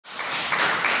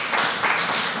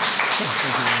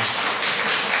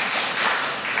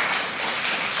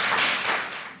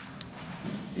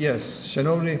Yes,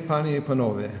 Szanowni Panie i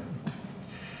Panowie.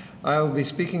 I'll be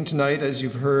speaking tonight, as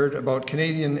you've heard, about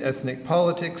Canadian ethnic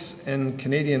politics and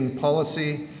Canadian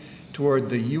policy toward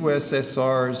the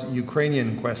USSR's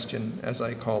Ukrainian question, as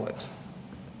I call it.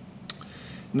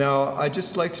 Now, I'd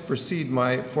just like to proceed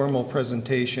my formal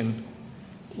presentation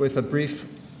with a brief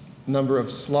number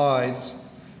of slides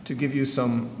to give you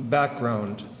some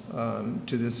background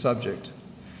to this subject.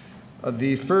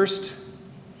 The first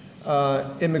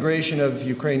immigration of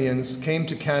Ukrainians came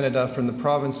to Canada from the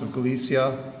province of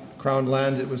Galicia, Crown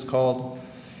Land it was called,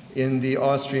 in the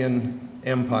Austrian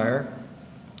Empire.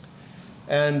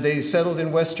 And they settled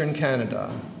in Western Canada.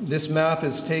 This map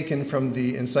is taken from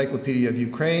the Encyclopedia of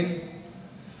Ukraine,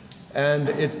 and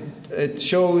it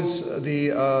shows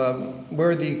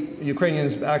where the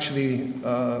Ukrainians actually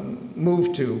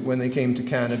moved to when they came to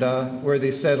Canada, where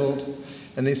they settled.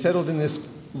 And they settled in this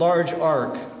large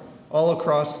arc all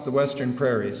across the Western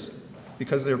prairies,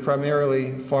 because they're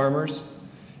primarily farmers.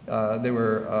 They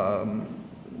were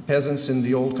peasants in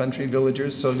the old country,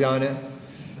 villagers, Soliane,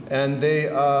 and they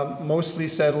mostly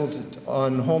settled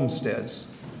on homesteads.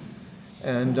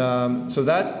 And so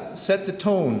that set the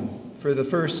tone for the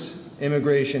first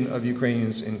immigration of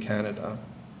Ukrainians in Canada.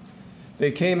 They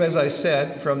came, as I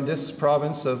said, from this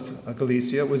province of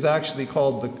Galicia. It was actually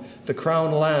called the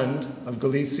Crown Land of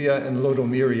Galicia and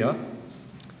Lodomeria.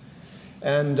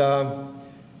 And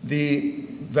the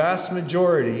vast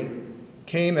majority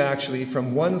came actually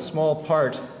from one small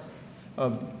part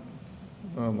of,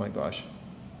 oh my gosh,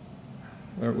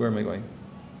 where am I going?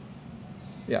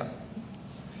 Yeah.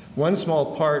 One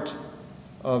small part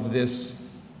of this,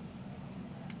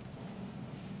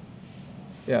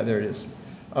 yeah, there it is,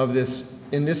 of this,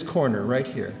 in this corner right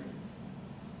here,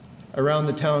 around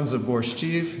the towns of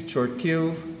Borshchiv,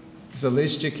 Chortkiv,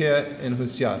 Zalishchike, and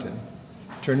Husiatin,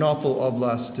 Ternopil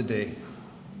Oblast today.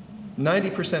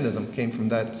 90% of them came from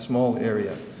that small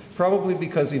area, probably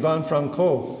because Ivan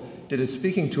Franko did a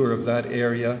speaking tour of that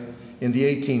area in the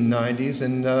 1890s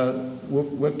and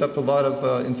whipped up a lot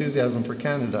of enthusiasm for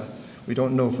Canada. We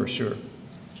don't know for sure.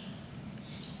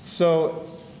 So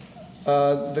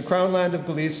the Crown Land of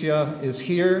Galicia is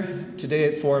here. Today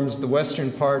it forms the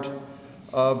western part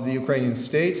of the Ukrainian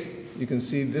state. You can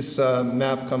see this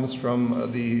map comes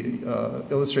from the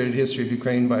Illustrated History of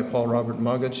Ukraine by Paul Robert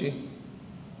Magachi.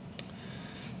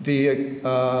 The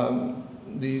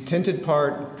tinted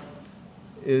part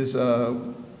is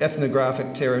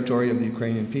ethnographic territory of the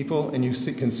Ukrainian people, and you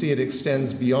can see it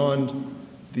extends beyond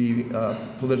the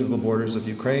political borders of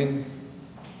Ukraine.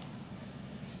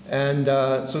 And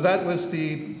so that was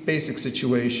the basic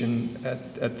situation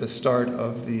at the start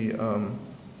of the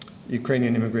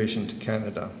Ukrainian immigration to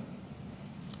Canada.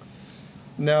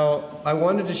 Now, I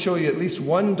wanted to show you at least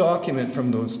one document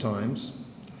from those times.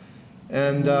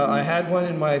 And I had one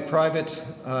in my private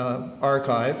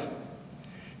archive,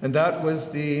 and that was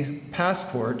the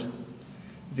passport,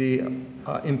 the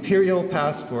imperial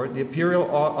passport, the imperial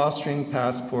Austrian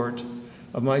passport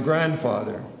of my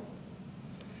grandfather,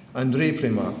 Andrei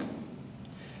PRYMAK.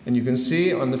 And you can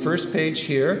see on the first page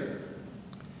here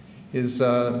his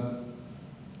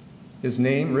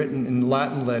name written in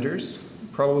Latin letters,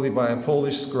 probably by a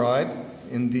Polish scribe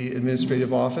in the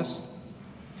administrative office.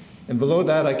 And below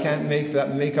that, I can't make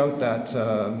out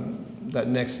that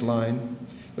next line,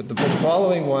 but the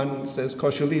following one says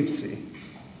Koszulivci.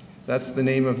 That's the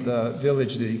name of the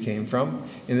village that he came from,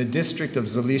 in the district of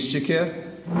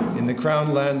Zalishchike, in the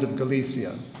Crown Land of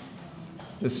Galicia.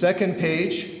 The second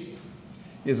page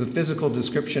is a physical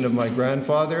description of my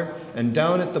grandfather, and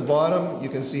down at the bottom, you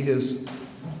can see his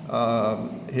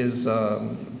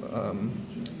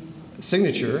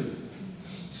signature,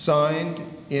 signed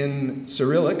in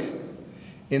Cyrillic,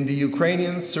 in the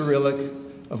Ukrainian Cyrillic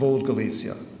of Old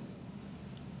Galicia.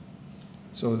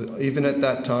 So even at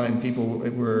that time, people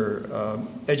were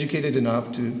educated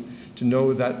enough to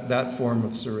know that form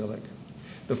of Cyrillic.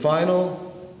 The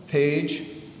final page,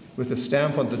 with a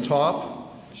stamp on the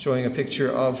top, showing a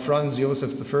picture of Franz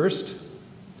Josef I,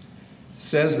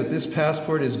 says that this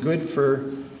passport is good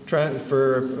for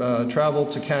travel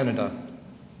to Canada,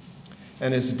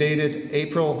 and is dated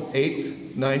April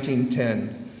 8th,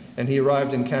 1910, and he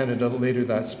arrived in Canada later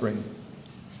that spring.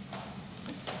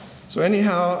 So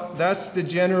anyhow, that's the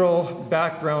general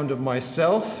background of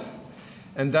myself,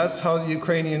 and that's how the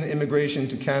Ukrainian immigration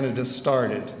to Canada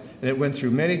started. And it went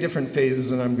through many different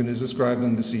phases, and I'm going to describe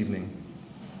them this evening.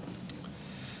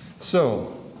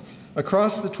 So,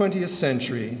 across the 20th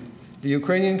century, the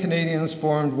Ukrainian Canadians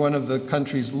formed one of the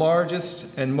country's largest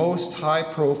and most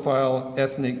high-profile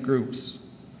ethnic groups.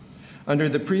 Under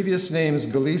the previous names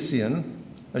Galician,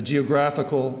 a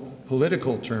geographical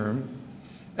political term,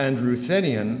 and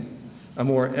Ruthenian, a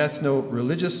more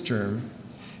ethno-religious term,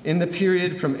 in the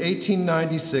period from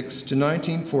 1896 to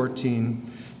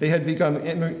 1914, they had begun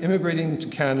immigrating to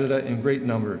Canada in great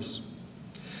numbers.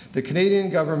 The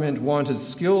Canadian government wanted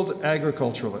skilled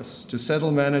agriculturalists to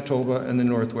settle Manitoba and the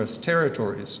Northwest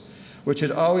Territories, which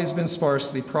had always been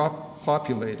sparsely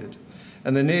populated,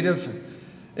 and the native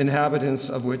inhabitants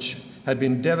of which had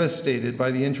been devastated by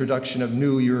the introduction of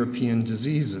new European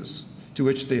diseases, to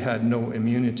which they had no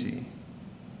immunity.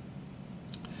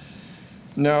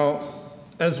 Now,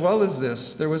 as well as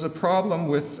this, there was a problem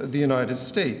with the United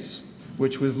States,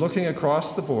 which was looking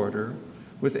across the border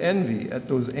with envy at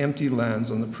those empty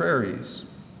lands on the prairies.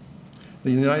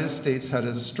 The United States had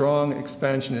a strong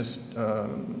expansionist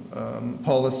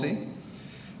policy,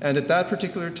 and at that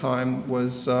particular time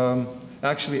was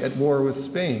actually at war with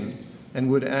Spain and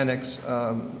would annex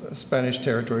Spanish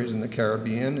territories in the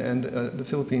Caribbean and the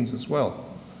Philippines as well.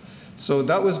 So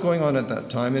that was going on at that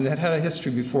time, and it had a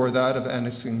history before that of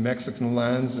annexing Mexican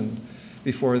lands, and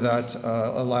before that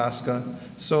Alaska.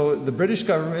 So the British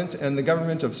government and the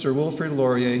government of Sir Wilfrid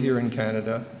Laurier here in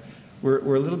Canada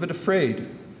were a little bit afraid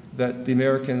that the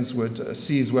Americans would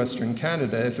seize Western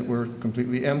Canada if it were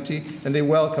completely empty, and they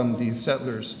welcomed these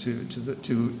settlers to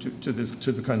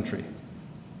the country.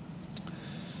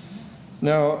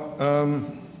 Now,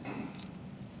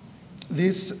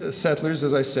 these settlers,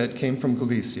 as I said, came from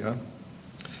Galicia,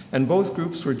 and both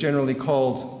groups were generally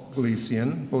called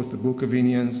Galician, both the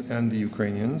Bukovinians and the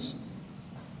Ukrainians.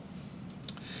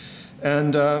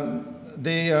 And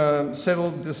they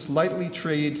settled this lightly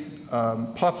treed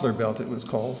poplar belt, it was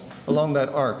called, along that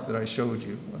arc that I showed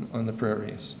you on the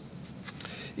prairies.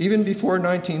 Even before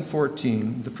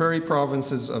 1914, the prairie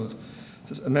provinces of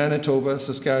Manitoba,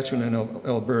 Saskatchewan, and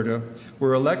Alberta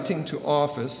were electing to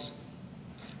office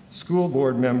school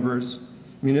board members,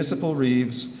 municipal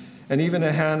reeves, and even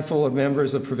a handful of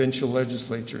members of provincial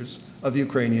legislatures of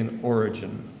Ukrainian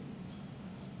origin.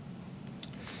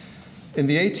 In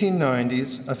the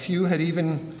 1890s, a few had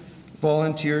even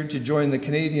volunteered to join the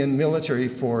Canadian military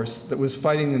force that was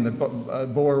fighting in the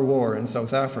Boer War in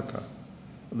South Africa,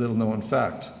 a little-known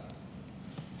fact.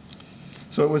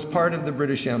 So it was part of the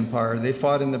British Empire. They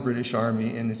fought in the British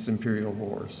Army in its imperial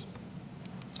wars.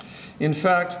 In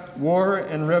fact, war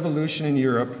and revolution in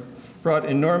Europe brought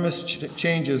enormous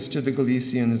changes to the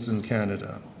Galicians in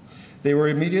Canada. They were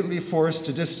immediately forced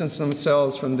to distance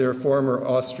themselves from their former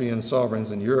Austrian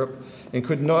sovereigns in Europe and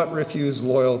could not refuse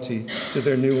loyalty to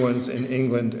their new ones in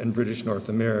England and British North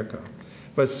America.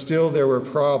 But still there were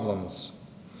problems.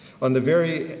 On the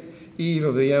very eve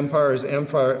of the empire's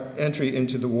entry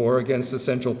into the war against the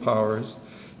Central Powers,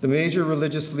 the major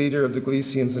religious leader of the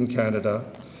Galicians in Canada,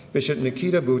 Bishop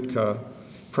Nikita Budka,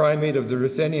 primate of the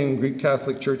Ruthenian Greek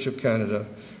Catholic Church of Canada,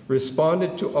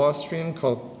 responded to Austrian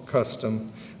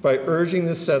custom by urging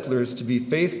the settlers to be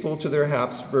faithful to their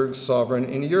Habsburg sovereign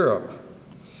in Europe.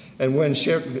 And when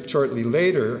shortly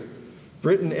later,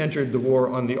 Britain entered the war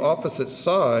on the opposite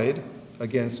side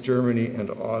against Germany and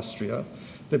Austria,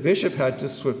 the bishop had to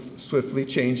swiftly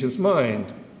change his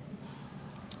mind,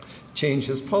 change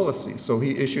his policy. So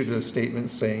he issued a statement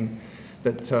saying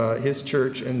that his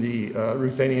church and the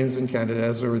Ruthenians in Canada,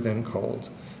 as they were then called,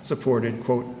 supported,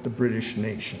 quote, the British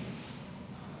nation.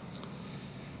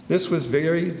 This was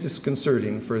very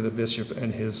disconcerting for the bishop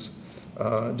and his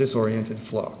disoriented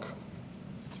flock.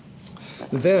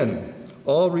 Then,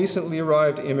 all recently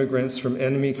arrived immigrants from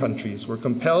enemy countries were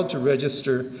compelled to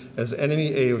register as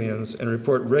enemy aliens and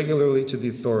report regularly to the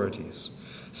authorities.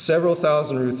 Several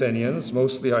thousand Ruthenians,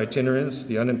 mostly itinerants,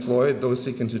 the unemployed, those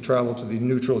seeking to travel to the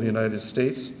neutral United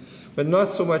States, but not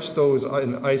so much those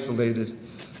in isolated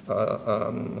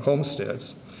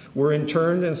homesteads, were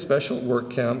interned in special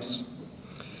work camps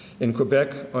in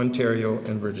Quebec, Ontario,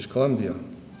 and British Columbia.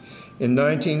 In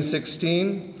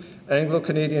 1916,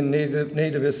 Anglo-Canadian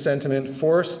nativist sentiment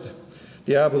forced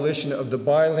the abolition of the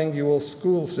bilingual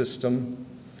school system,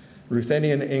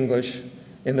 Ruthenian English,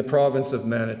 in the province of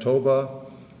Manitoba,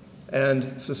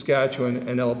 and Saskatchewan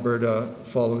and Alberta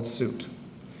followed suit.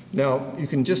 Now, you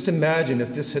can just imagine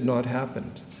if this had not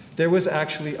happened. There was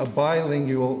actually a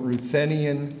bilingual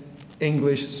Ruthenian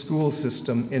English school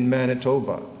system in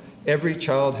Manitoba. Every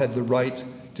child had the right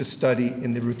to study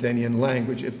in the Ruthenian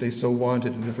language if they so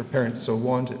wanted and if their parents so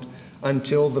wanted,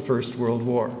 until the First World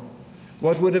War.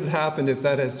 What would have happened if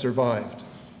that had survived?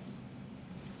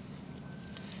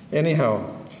 Anyhow,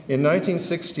 in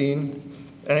 1916,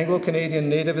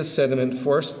 Anglo-Canadian nativist sentiment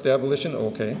forced the abolition,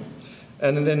 okay,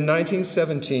 and then in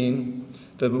 1917,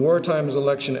 The Wartime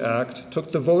Election Act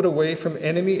took the vote away from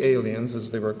enemy aliens,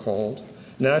 as they were called,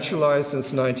 naturalized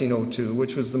since 1902,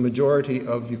 which was the majority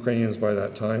of Ukrainians by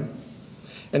that time,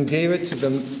 and gave it to the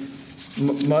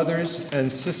mothers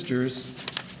and sisters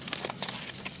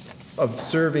of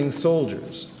serving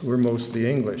soldiers, who were mostly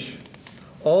English.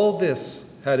 All this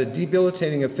had a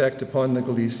debilitating effect upon the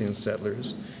Galician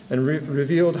settlers and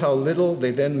revealed how little they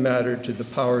then mattered to the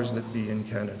powers that be in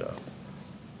Canada.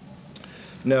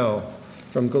 Now,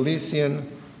 from Galician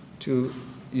to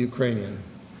Ukrainian.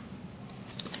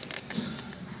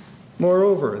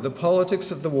 Moreover, the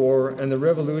politics of the war and the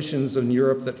revolutions in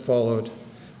Europe that followed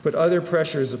put other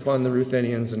pressures upon the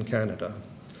Ruthenians in Canada.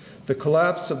 The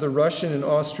collapse of the Russian and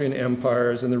Austrian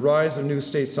empires and the rise of new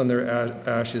states on their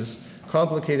ashes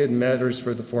complicated matters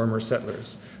for the former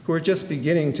settlers, who were just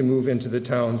beginning to move into the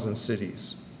towns and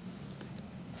cities.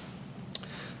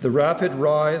 The rapid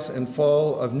rise and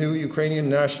fall of new Ukrainian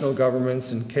national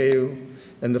governments in Kyiv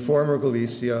and the former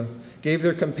Galicia gave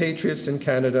their compatriots in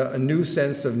Canada a new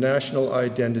sense of national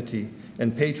identity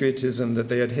and patriotism that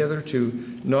they had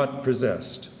hitherto not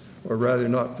possessed, or rather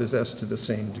not possessed to the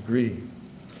same degree.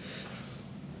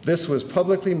 This was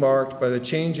publicly marked by the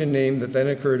change in name that then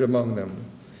occurred among them,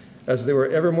 as they were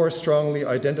ever more strongly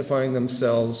identifying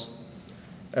themselves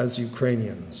as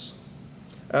Ukrainians.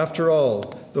 After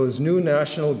all, those new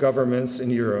national governments in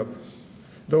Europe,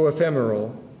 though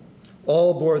ephemeral,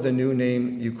 all bore the new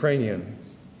name Ukrainian.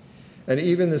 And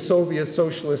even the Soviet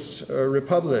Socialist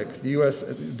Republic,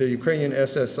 the Ukrainian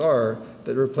SSR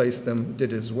that replaced them,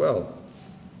 did as well.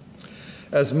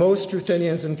 As most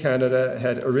Ruthenians in Canada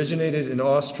had originated in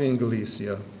Austrian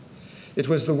Galicia, it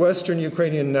was the Western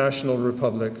Ukrainian National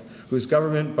Republic whose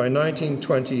government by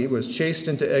 1920 was chased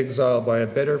into exile by a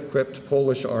better-equipped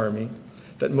Polish army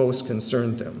that most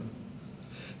concerned them.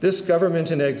 This government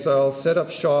in exile set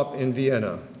up shop in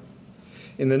Vienna.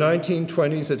 In the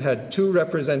 1920s, it had 2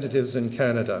 representatives in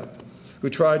Canada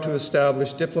who tried to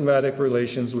establish diplomatic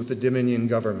relations with the Dominion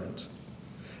government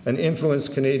and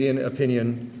influenced Canadian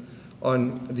opinion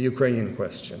on the Ukrainian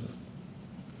question.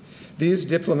 These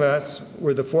diplomats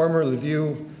were the former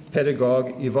Lviv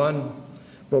pedagogue Ivan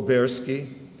Bobersky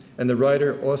and the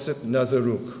writer Osip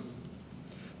Nazaruk.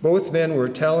 Both men were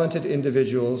talented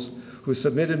individuals who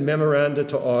submitted memoranda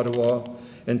to Ottawa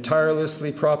and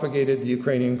tirelessly propagated the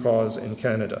Ukrainian cause in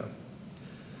Canada.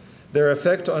 Their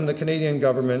effect on the Canadian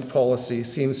government policy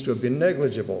seems to have been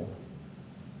negligible.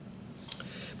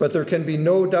 But there can be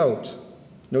no doubt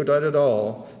at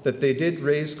all, that they did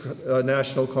raise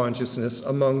national consciousness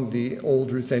among the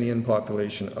old Ruthenian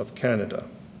population of Canada.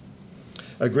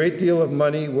 A great deal of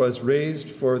money was raised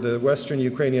for the Western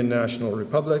Ukrainian National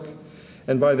Republic,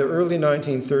 and by the early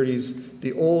 1930s,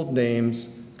 the old names,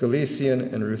 Galician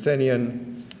and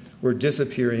Ruthenian, were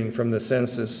disappearing from the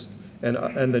census, and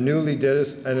a newly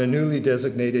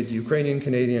designated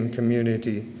Ukrainian-Canadian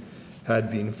community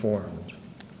had been formed.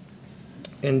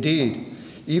 Indeed,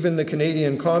 even the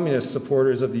Canadian communist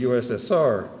supporters of the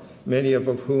USSR, many of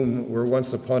whom were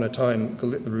once upon a time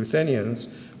Ruthenians,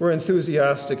 were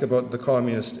enthusiastic about the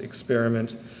communist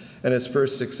experiment and its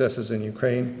first successes in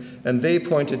Ukraine, and they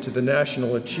pointed to the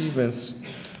national achievements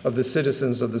of the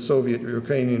citizens of the Soviet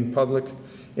Ukrainian Republic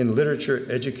in literature,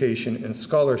 education, and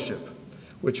scholarship,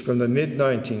 which from the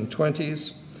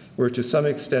mid-1920s were to some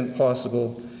extent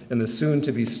possible in the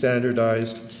soon-to-be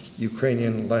standardized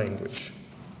Ukrainian language.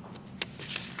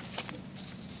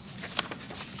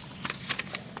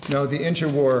 Now, the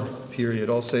interwar period,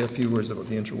 I'll say a few words about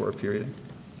the interwar period.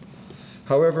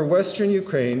 However, Western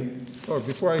Ukraine, or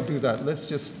before I do that, let's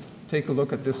just take a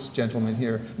look at this gentleman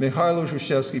here. Mikhailo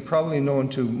Zhushevsky, probably known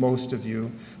to most of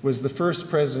you, was the first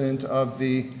president of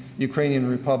the Ukrainian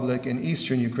Republic in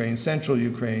eastern Ukraine, central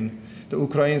Ukraine, the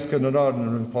Ukrainska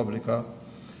Narodna Republika.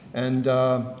 And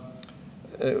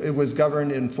it was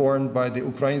governed and formed by the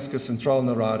Ukrainska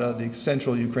Centralna Rada, the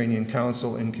Central Ukrainian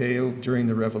Council in Kyiv during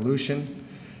the revolution,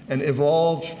 and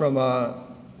evolved from a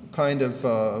kind of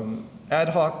ad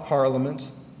hoc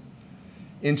parliament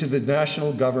into the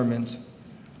national government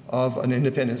of an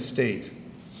independent state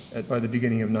by the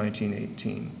beginning of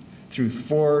 1918 through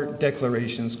 4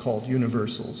 declarations called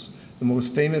universals, the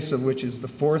most famous of which is the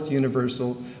 4th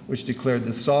universal, which declared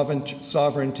the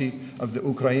sovereignty of the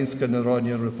Ukrainska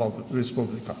Narodna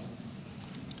Respublika.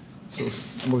 So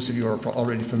most of you are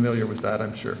already familiar with that,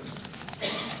 I'm sure.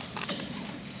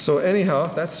 So anyhow,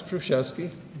 that's Zhushevsky,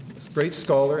 a great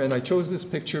scholar, and I chose this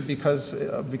picture because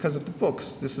of the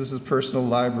books. This is his personal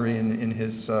library in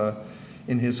his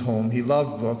home. He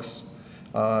loved books,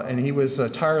 and he was a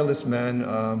tireless man.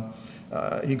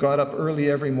 He got up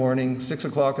early every morning, 6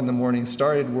 o'clock in the morning,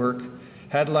 started work,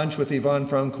 had lunch with Ivan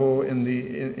Franko in the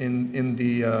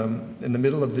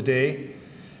middle of the day,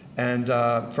 and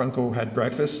Franko had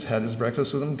his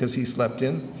breakfast with him because he slept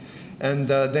in. And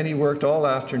then he worked all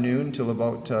afternoon till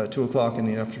about 2 o'clock in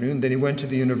the afternoon. Then he went to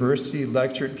the university,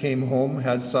 lectured, came home,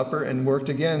 had supper, and worked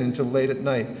again until late at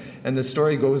night. And the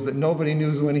story goes that nobody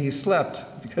knew when he slept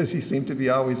because he seemed to be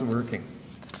always working.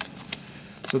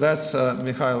 So that's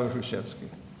Mikhailo Hrushevsky.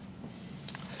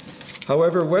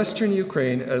 However, Western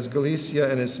Ukraine, as Galicia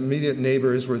and its immediate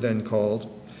neighbors were then called,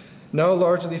 now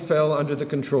largely fell under the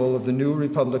control of the new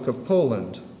Republic of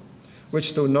Poland,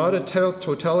 which, though not a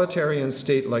totalitarian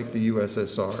state like the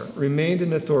USSR, remained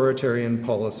an authoritarian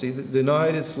policy that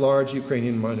denied its large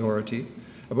Ukrainian minority,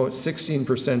 about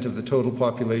 16% of the total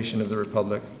population of the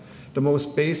Republic, the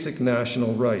most basic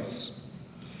national rights,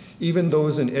 even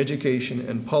those in education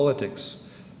and politics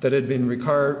that had been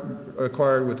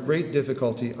acquired with great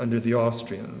difficulty under the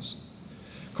Austrians.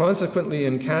 Consequently,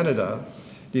 in Canada,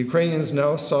 the Ukrainians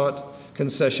now sought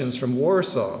concessions from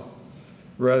Warsaw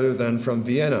rather than from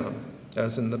Vienna,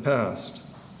 as in the past.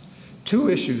 Two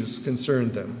issues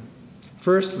concerned them.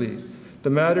 Firstly, the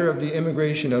matter of the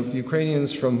immigration of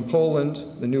Ukrainians from Poland,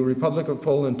 the new Republic of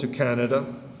Poland, to Canada,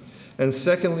 and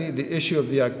secondly, the issue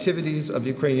of the activities of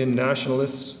Ukrainian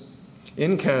nationalists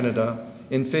in Canada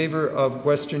in favor of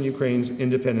Western Ukraine's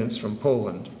independence from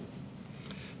Poland.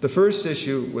 The first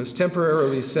issue was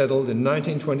temporarily settled in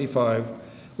 1925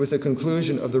 with the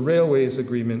conclusion of the Railways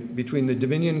Agreement between the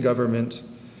Dominion government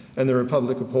and the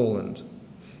Republic of Poland.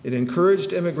 It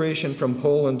encouraged immigration from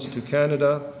Poland to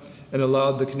Canada and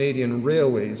allowed the Canadian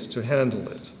railways to handle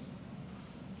it.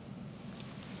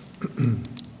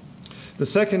 The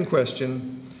second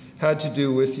question had to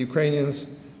do with Ukrainians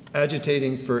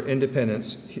agitating for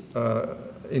independence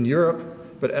in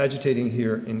Europe, but agitating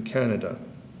here in Canada.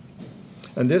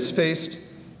 And this faced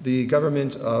the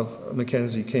government of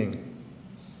Mackenzie King.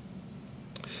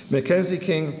 Mackenzie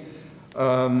King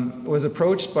was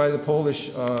approached by the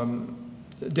Polish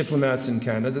diplomats in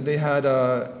Canada. They had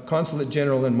a consulate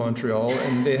general in Montreal,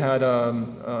 and they had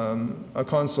a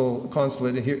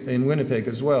consulate here in Winnipeg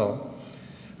as well,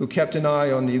 who kept an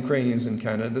eye on the Ukrainians in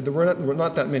Canada. There were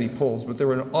not that many Poles, but there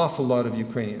were an awful lot of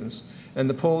Ukrainians. And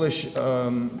the Polish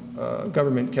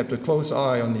government kept a close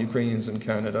eye on the Ukrainians in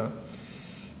Canada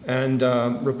and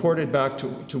reported back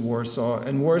to Warsaw.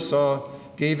 And Warsaw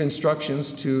gave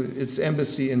instructions to its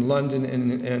embassy in London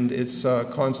and its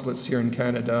consulates here in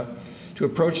Canada to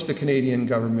approach the Canadian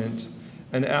government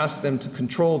and ask them to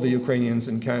control the Ukrainians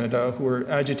in Canada who were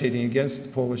agitating against the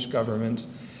Polish government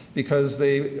because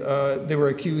they were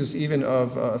accused even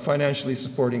of financially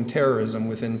supporting terrorism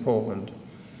within Poland.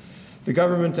 The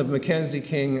government of Mackenzie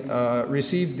King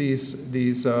received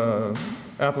these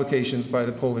applications by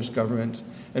the Polish government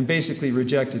and basically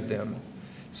rejected them,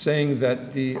 saying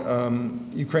that the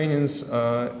Ukrainians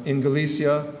in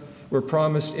Galicia were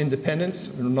promised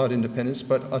independence, not independence,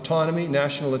 but autonomy,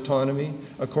 national autonomy,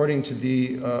 according to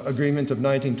the agreement of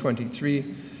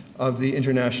 1923 of the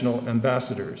international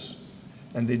ambassadors.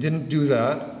 And they didn't do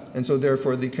that, and so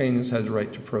therefore the Ukrainians had the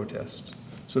right to protest.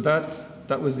 So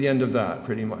that was the end of that,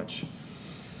 pretty much.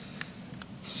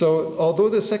 So although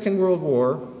the Second World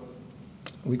War,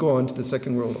 we go on to the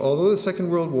Second World, although the Second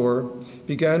World War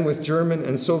began with German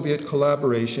and Soviet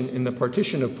collaboration in the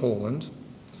partition of Poland,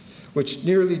 which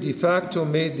nearly de facto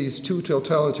made these two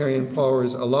totalitarian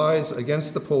powers allies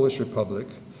against the Polish Republic,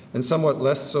 and somewhat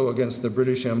less so against the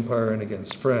British Empire and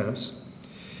against France,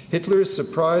 Hitler's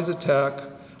surprise attack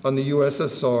on the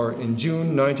USSR in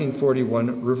June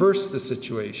 1941 reversed the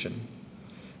situation.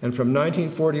 And from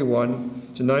 1941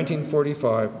 to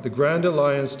 1945, the Grand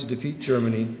Alliance to defeat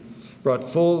Germany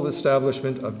brought full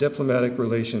establishment of diplomatic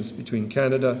relations between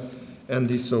Canada and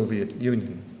the Soviet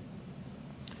Union.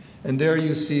 And there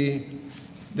you see,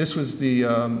 this was the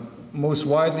most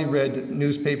widely read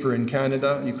newspaper in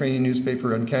Canada, Ukrainian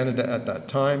newspaper in Canada at that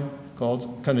time,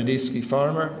 called Kanadiyski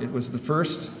Farmer. It was the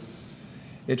first.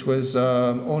 It was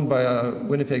owned by a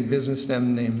Winnipeg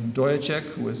businessman named Doyacek,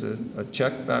 who was of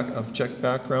Czech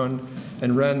background,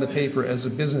 and ran the paper as a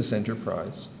business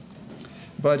enterprise.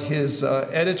 But his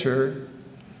editor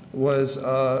was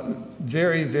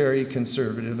very, very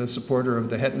conservative, a supporter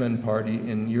of the Hetman Party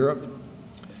in Europe.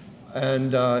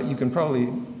 And you can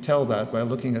probably tell that by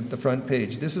looking at the front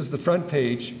page. This is the front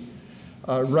page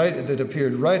that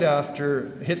appeared right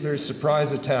after Hitler's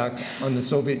surprise attack on the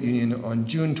Soviet Union on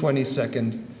June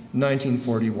 22nd,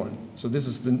 1941. So this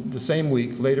is the same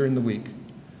week, later in the week.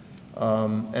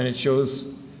 And it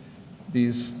shows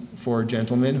these four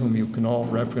gentlemen whom you can all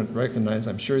recognize.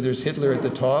 I'm sure there's Hitler at the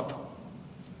top.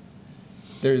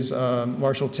 There's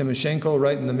Marshal Timoshenko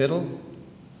right in the middle.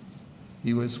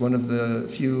 He was one of the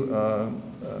few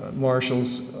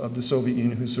marshals of the Soviet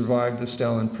Union who survived the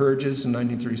Stalin purges in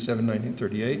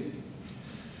 1937-1938.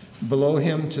 Below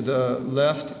him to the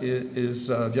left is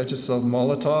Vyacheslav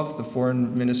Molotov, the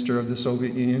foreign minister of the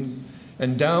Soviet Union.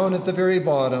 And down at the very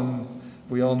bottom,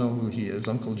 we all know who he is,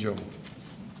 Uncle Joe,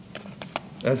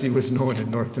 as he was known in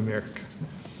North America.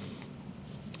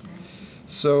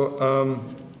 So,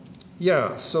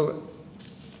 so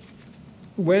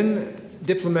when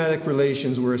diplomatic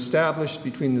relations were established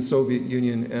between the Soviet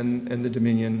Union and the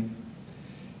Dominion,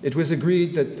 it was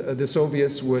agreed that the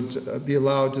Soviets would be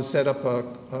allowed to set up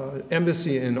an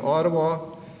embassy in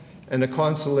Ottawa and a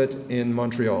consulate in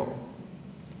Montreal.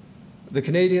 The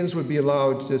Canadians would be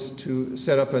allowed to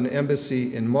set up an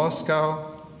embassy in Moscow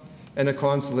and a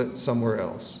consulate somewhere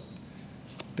else.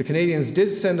 The Canadians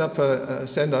did send up an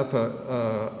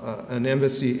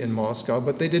embassy in Moscow,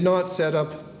 but they did not set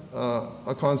up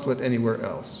a consulate anywhere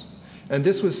else. And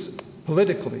this was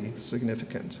politically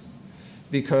significant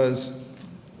because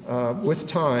with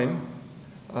time,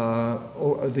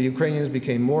 the Ukrainians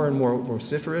became more and more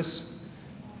vociferous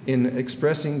in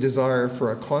expressing desire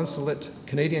for a consulate,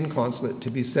 Canadian consulate, to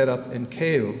be set up in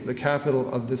Kyiv, the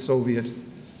capital of the Soviet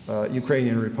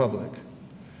Ukrainian Republic.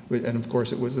 And of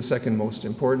course, it was the second most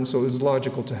important, so it was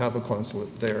logical to have a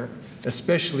consulate there,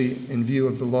 especially in view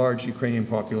of the large Ukrainian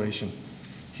population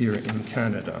here in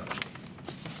Canada.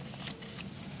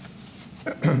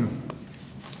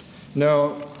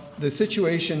 Now, the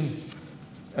situation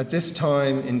at this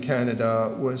time in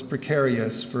Canada was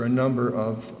precarious for a number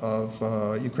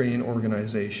of Ukrainian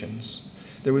organizations.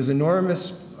 There was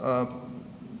enormous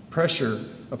pressure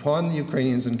upon the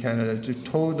Ukrainians in Canada to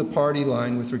toe the party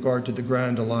line with regard to the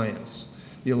Grand Alliance,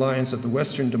 the alliance of the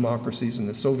Western democracies and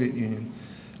the Soviet Union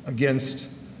against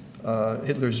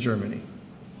Hitler's Germany.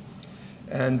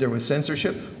 And there was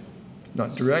censorship,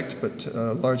 not direct, but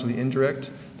largely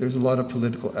indirect. There was a lot of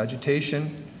political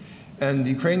agitation. And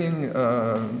the Ukrainian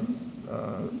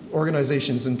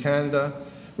organizations in Canada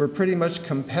were pretty much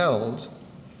compelled,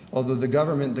 although the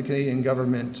government, the Canadian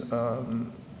government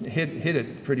hid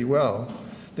it pretty well,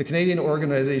 the Canadian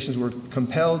organizations were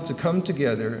compelled to come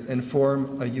together and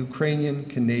form a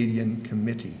Ukrainian-Canadian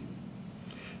committee.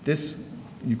 This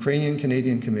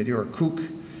Ukrainian-Canadian committee, or KUK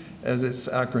as its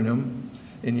acronym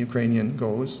in Ukrainian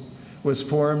goes, was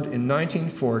formed in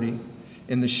 1940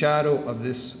 in the shadow of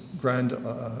this Grand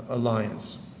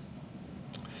Alliance.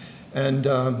 And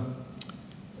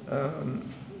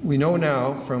we know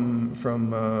now from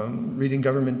reading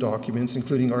government documents,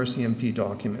 including RCMP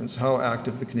documents, how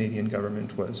active the Canadian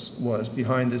government was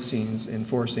behind the scenes in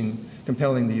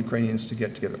compelling the Ukrainians to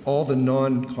get together. All the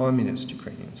non-communist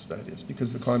Ukrainians, that is,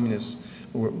 because the communists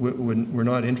were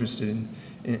not interested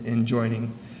in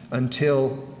joining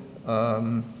until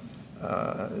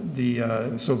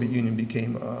the Soviet Union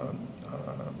became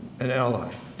an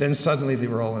ally. Then suddenly they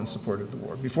were all in support of the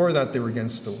war. Before that, they were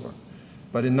against the war.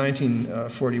 But in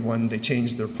 1941, they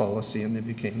changed their policy and they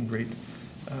became great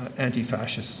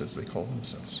anti-fascists, as they call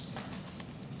themselves.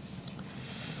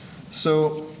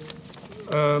 So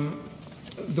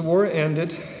the war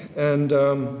ended, and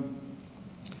a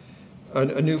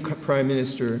new prime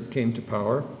minister came to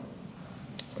power,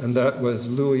 and that was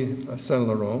Louis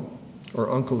Saint-Laurent,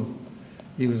 or Uncle,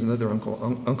 he was another uncle,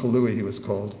 Uncle Louis he was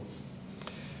called.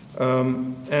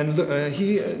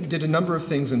 He did a number of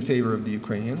things in favor of the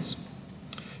Ukrainians.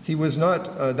 He was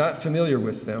not that familiar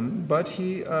with them, but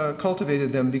he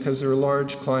cultivated them because they're a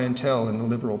large clientele in the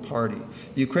Liberal Party.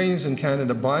 The Ukrainians in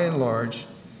Canada, by and large,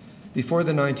 before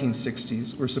the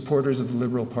 1960s, were supporters of the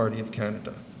Liberal Party of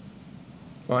Canada,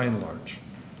 by and large.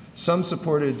 Some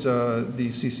supported the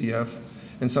CCF,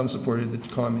 and some supported the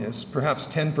communists. Perhaps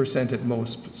 10% at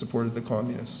most supported the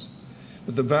communists.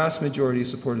 But the vast majority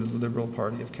supported the Liberal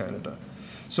Party of Canada.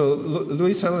 So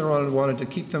Louis Saint-Laurent wanted to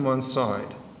keep them on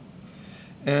side.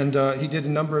 And he did a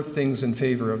number of things in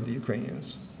favor of the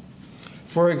Ukrainians.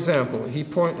 For example, he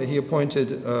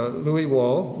appointed William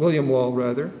Wall,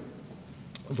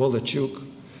 Volodchuk,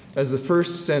 as the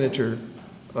first senator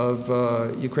of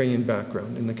Ukrainian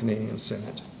background in the Canadian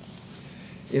Senate.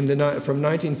 From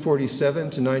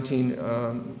 1947 to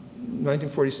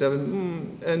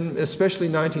 1947, and especially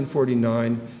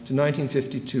 1949 to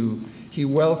 1952, he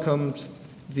welcomed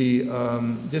the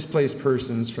displaced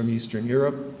persons from Eastern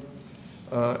Europe,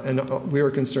 and we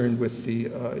were concerned with the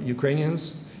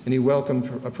Ukrainians, and he welcomed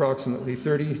approximately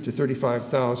 30 to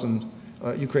 35,000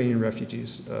 Ukrainian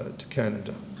refugees to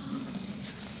Canada.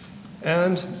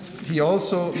 And he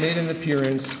also made an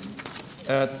appearance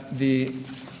at the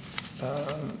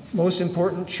most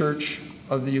important church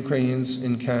of the Ukrainians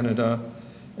in Canada,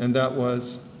 and that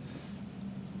was,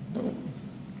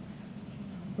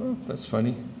 that's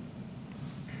funny.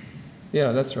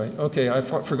 Yeah, that's right. Okay, I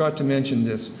forgot to mention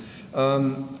this.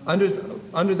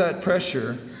 Under that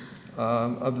pressure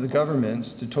of the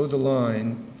government to toe the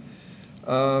line,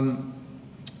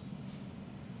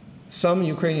 some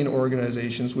Ukrainian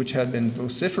organizations, which had been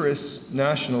vociferous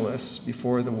nationalists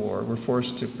before the war, were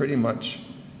forced to pretty much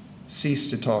cease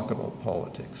to talk about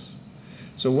politics.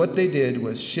 So what they did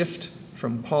was shift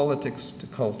from politics to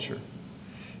culture.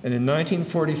 And in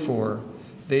 1944,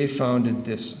 they founded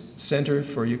this Center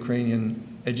for Ukrainian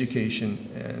Education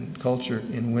and Culture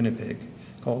in Winnipeg,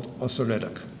 called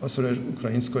Осередок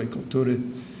Української культури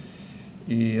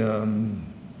и,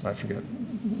 I forget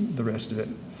the rest of it.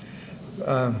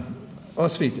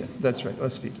 Освіта, that's right,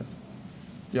 Освіта.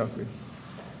 Дякую.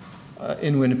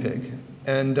 In Winnipeg.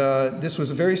 And this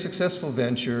was a very successful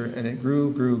venture, and it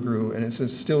grew, and it's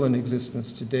still in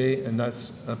existence today, and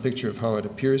that's a picture of how it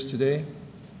appears today.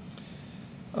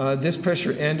 This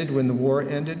pressure ended when the war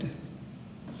ended.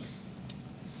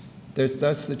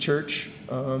 That's the church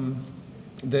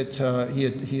that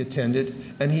he attended,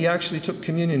 and he actually took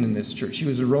communion in this church. He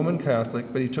was a Roman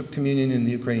Catholic, but he took communion in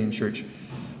the Ukrainian church,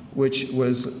 which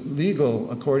was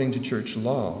legal according to church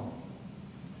law,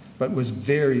 but was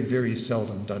very, very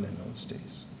seldom done in those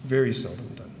days. Very seldom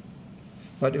done.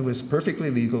 But it was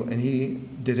perfectly legal, and he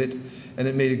did it, and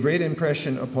it made a great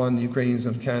impression upon the Ukrainians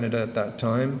of Canada at that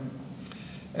time.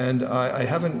 And I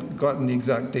haven't gotten the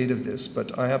exact date of this,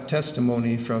 but I have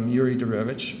testimony from Yuri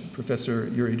Derevich, Professor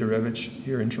Yuri Derevich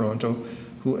here in Toronto,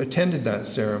 who attended that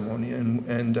ceremony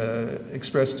and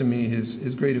expressed to me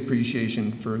his great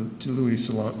appreciation to Louis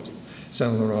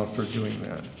Saint-Laurent for doing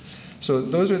that. So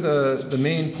those are the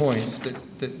main points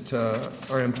that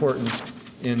are important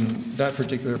in that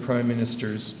particular Prime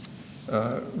Minister's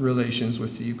relations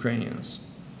with the Ukrainians.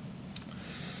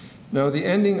 Now, the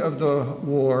ending of the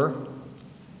war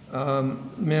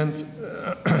meant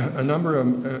a number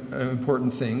of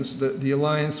important things. The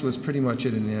alliance was pretty much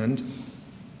at an end.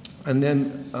 And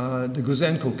then the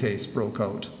Guzenko case broke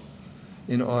out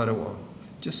in Ottawa,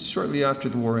 just shortly after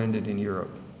the war ended in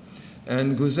Europe.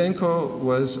 And Guzenko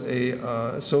was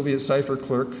a Soviet cipher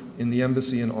clerk in the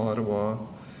embassy in Ottawa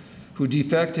who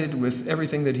defected with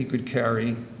everything that he could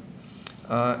carry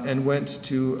and went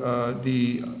to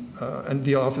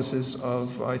the offices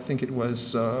of, I think it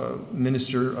was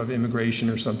Minister of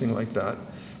Immigration or something like that.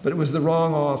 But it was the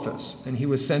wrong office, and he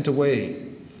was sent away.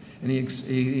 And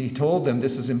he told them,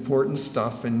 this is important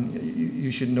stuff, and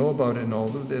you should know about it and all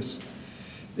of this.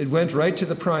 It went right to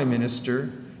the Prime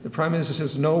Minister. The Prime Minister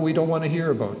says, no, we don't want to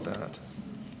hear about that.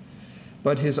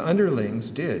 But his underlings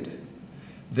did.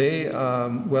 They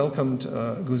welcomed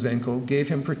Guzenko, gave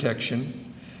him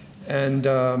protection, and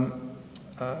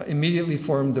immediately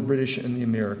formed the British and the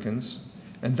Americans.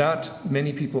 And that,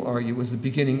 many people argue, was the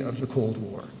beginning of the Cold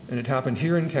War. And it happened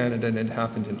here in Canada, and it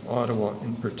happened in Ottawa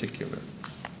in particular.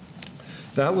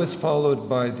 That was followed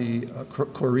by the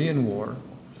Korean War,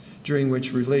 during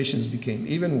which relations became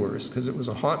even worse because it was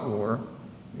a hot war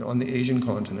on the Asian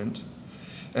continent.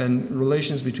 And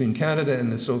relations between Canada and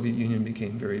the Soviet Union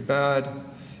became very bad.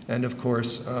 And of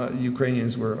course, the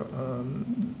Ukrainians were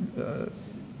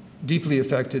deeply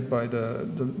affected by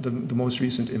the most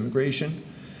recent immigration.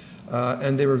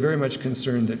 And they were very much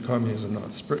concerned that communism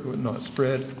would not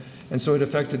spread. And so it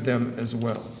affected them as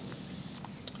well.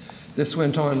 This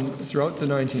went on throughout the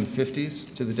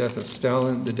 1950s to the death of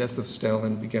Stalin. The death of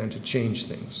Stalin began to change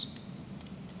things.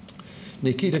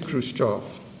 Nikita Khrushchev.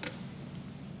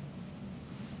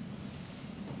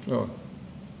 Oh.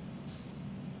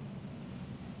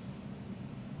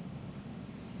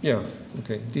 Yeah,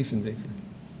 okay, Diefenbaker.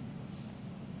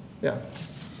 Yeah.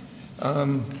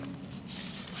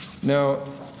 Now,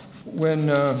 when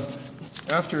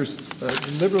after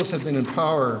the Liberals had been in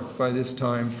power by this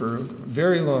time for a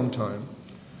very long time,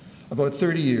 about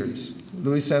 30 years.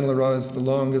 Louis Saint-Laurent is the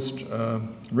longest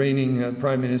reigning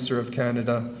Prime Minister of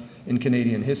Canada in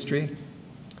Canadian history.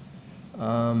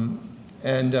 And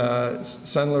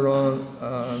Saint-Laurent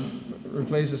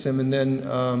replaces him, and then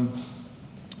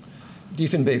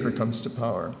Diefenbaker comes to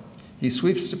power. He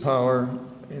sweeps to power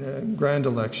in a grand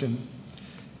election,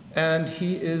 and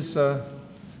he is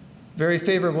very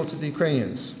favorable to the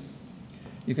Ukrainians.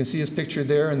 You can see his picture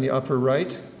there in the upper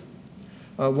right.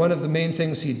 One of the main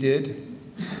things he did,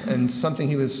 and something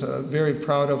he was very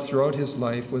proud of throughout his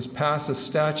life, was pass a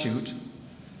statute,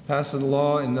 pass a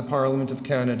law in the Parliament of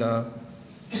Canada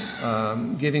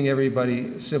giving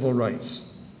everybody civil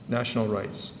rights, national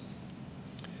rights,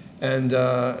 and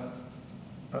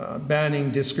banning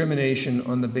discrimination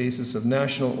on the basis of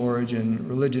national origin,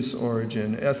 religious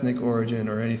origin, ethnic origin,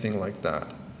 or anything like that.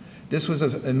 This was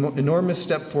an enormous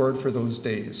step forward for those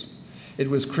days. It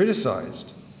was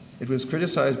criticized. It was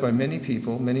criticized by many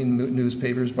people, many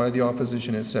newspapers, by the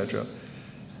opposition, etc.,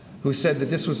 who said that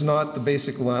this was not the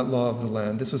basic law of the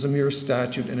land. This was a mere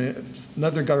statute, and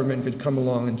another government could come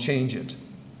along and change it.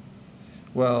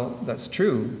 Well, that's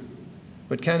true,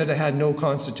 but Canada had no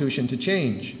constitution to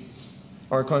change.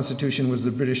 Our constitution was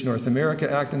the British North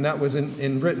America Act, and that was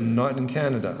in Britain, not in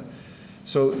Canada.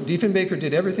 So Diefenbaker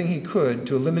did everything he could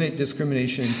to eliminate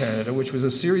discrimination in Canada, which was a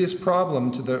serious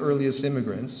problem to the earliest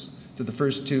immigrants, to the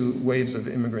first two waves of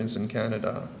immigrants in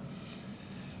Canada.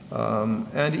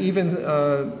 And even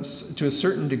to a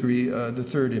certain degree, the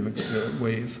third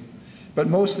wave, but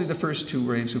mostly the first two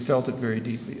waves who felt it very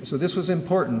deeply. So this was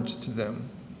important to them.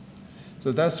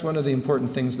 So that's one of the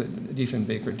important things that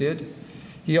Diefenbaker did.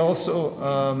 He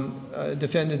also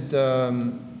defended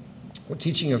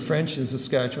teaching of French in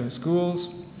Saskatchewan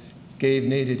schools, gave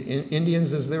Native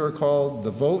Indians, as they were called,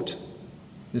 the vote.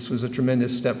 This was a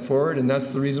tremendous step forward, and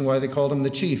that's the reason why they called him the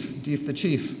chief. Dief the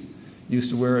chief used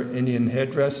to wear Indian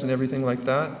headdress and everything like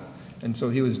that, and so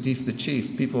he was Dief the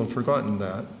chief. People have forgotten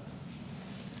that.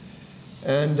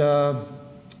 And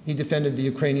he defended the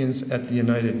Ukrainians at the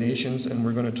United Nations, and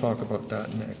we're going to talk about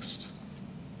that next.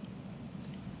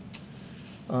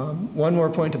 One more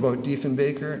point about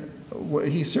Diefenbaker.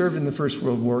 He served in the First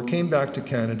World War, came back to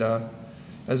Canada.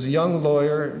 As a young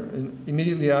lawyer,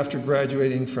 immediately after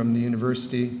graduating from the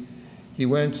university, he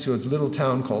went to a little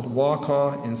town called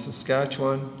Waukau in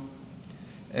Saskatchewan,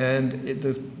 and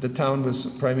the town was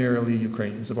primarily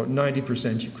Ukrainians, about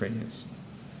 90% Ukrainians.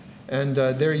 And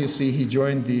there you see he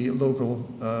joined the local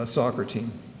soccer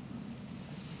team.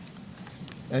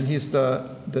 And he's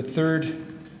the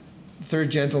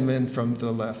third gentleman from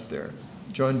the left there,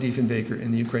 John Diefenbaker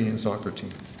in the Ukrainian soccer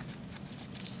team.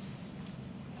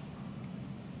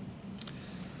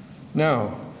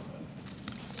 Now,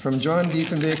 from John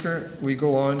Diefenbaker, we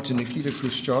go on to Nikita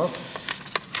Khrushchev.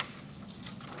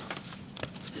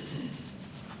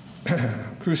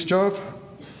 Khrushchev,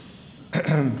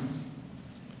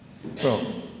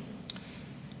 well,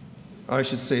 I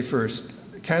should say first,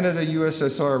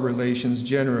 Canada-USSR relations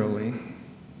generally,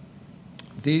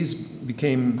 these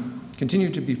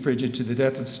continued to be frigid to the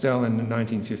death of Stalin in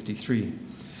 1953.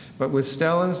 But with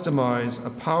Stalin's demise, a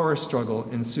power struggle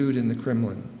ensued in the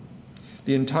Kremlin.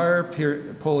 The entire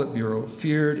Politburo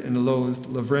feared and loathed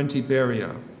Lavrenti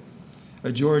Beria,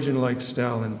 a Georgian like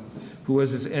Stalin, who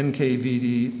was his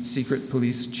NKVD secret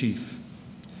police chief.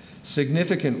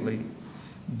 Significantly,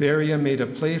 Beria made a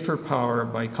play for power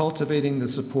by cultivating the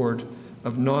support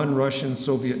of non-Russian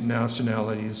Soviet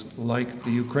nationalities like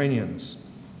the Ukrainians.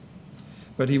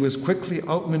 But he was quickly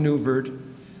outmaneuvered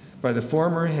by the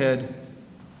former head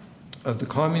of the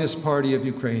Communist Party of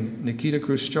Ukraine, Nikita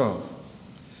Khrushchev,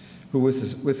 who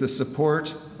with the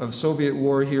support of Soviet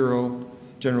war hero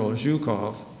General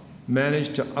Zhukov,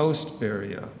 managed to oust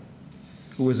Beria,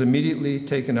 who was immediately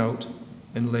taken out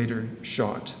and later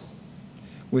shot.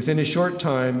 Within a short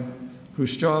time,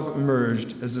 Khrushchev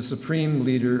emerged as the supreme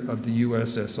leader of the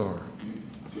USSR.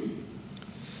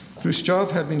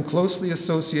 Khrushchev had been closely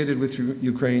associated with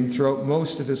Ukraine throughout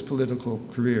most of his political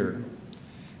career,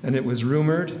 and it was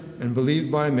rumored and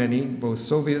believed by many, both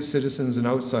Soviet citizens and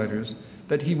outsiders,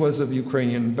 that he was of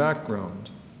Ukrainian background.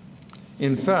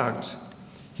 In fact,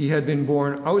 he had been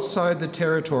born outside the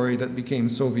territory that became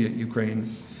Soviet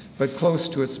Ukraine, but close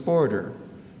to its border,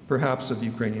 perhaps of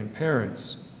Ukrainian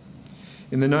parents.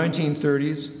 In the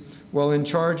 1930s, while in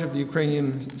charge of the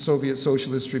Ukrainian Soviet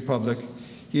Socialist Republic,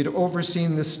 he had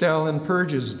overseen the Stalin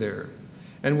purges there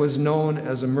and was known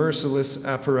as a merciless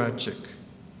apparatchik.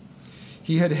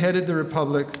 He had headed the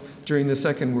republic during the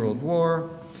Second World War,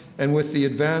 and with the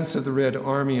advance of the Red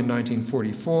Army in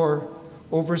 1944,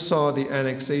 oversaw the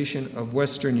annexation of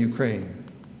Western Ukraine.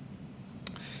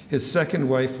 His second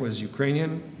wife was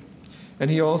Ukrainian, and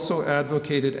he also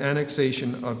advocated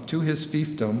annexation to his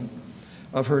fiefdom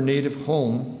of her native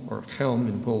home, or Chelm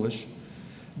in Polish,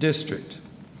 district,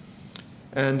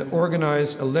 and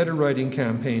organized a letter-writing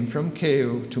campaign from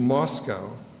Kyiv to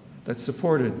Moscow that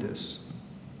supported this.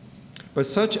 But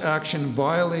such action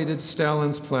violated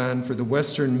Stalin's plan for the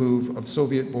western move of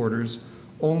Soviet borders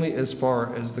only as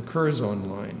far as the Curzon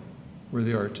line, where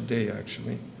they are today,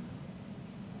 actually.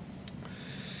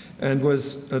 And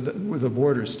was the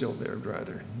border still there,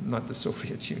 rather, not the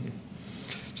Soviet Union,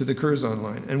 to the Curzon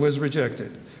line, and was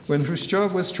rejected. When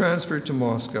Khrushchev was transferred to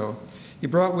Moscow, he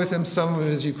brought with him some of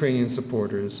his Ukrainian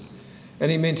supporters, and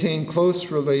he maintained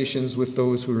close relations with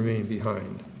those who remained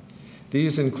behind.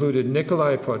 These included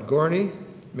Nikolai Podgorny,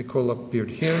 Mykola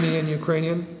Pirdhirny in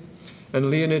Ukrainian, and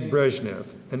Leonid Brezhnev,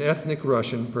 an ethnic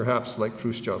Russian, perhaps like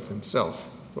Khrushchev himself,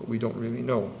 but we don't really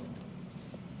know.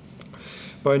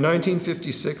 By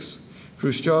 1956,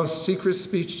 Khrushchev's secret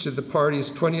speech to the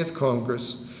party's 20th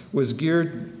Congress was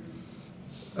geared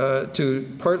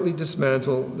to partly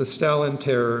dismantle the Stalin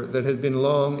terror that had been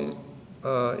long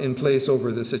in place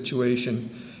over the situation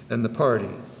and the party,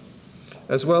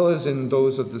 as well as in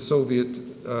those of the Soviet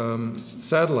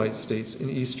satellite states in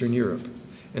Eastern Europe,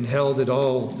 and held it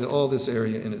all this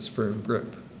area in its firm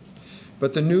grip.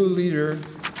 But the new leader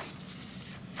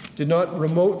did not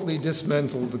remotely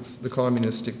dismantle the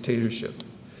communist dictatorship.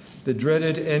 The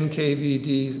dreaded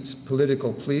NKVD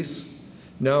political police,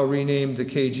 now renamed the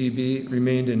KGB,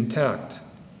 remained intact,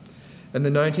 and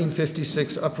the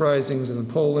 1956 uprisings in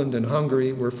Poland and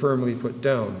Hungary were firmly put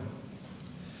down.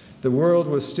 The world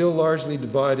was still largely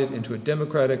divided into a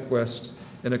democratic West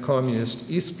and a communist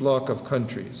East bloc of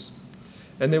countries,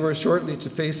 and they were shortly to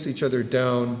face each other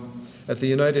down at the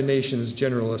United Nations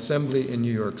General Assembly in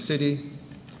New York City,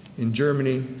 in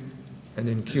Germany, and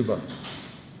in Cuba.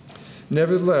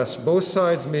 Nevertheless, both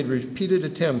sides made repeated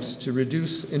attempts to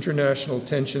reduce international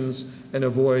tensions and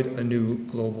avoid a new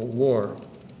global war,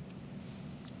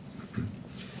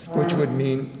 which would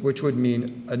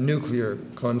mean a nuclear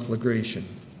conflagration.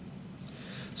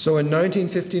 So in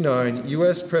 1959,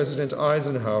 US President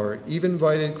Eisenhower even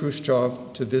invited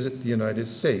Khrushchev to visit the United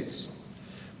States.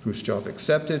 Khrushchev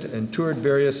accepted and toured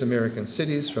various American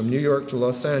cities from New York to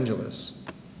Los Angeles.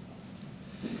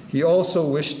 He also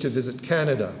wished to visit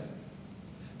Canada,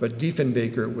 but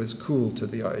Diefenbaker was cool to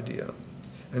the idea,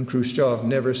 and Khrushchev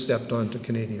never stepped onto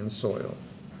Canadian soil.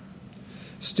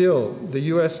 Still, the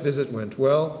US visit went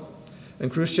well,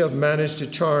 and Khrushchev managed to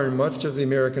charm much of the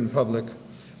American public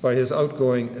by his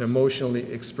outgoing and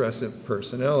emotionally expressive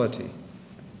personality.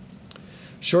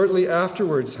 Shortly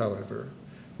afterwards, however,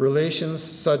 relations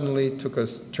suddenly took a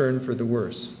turn for the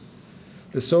worse.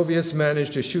 The Soviets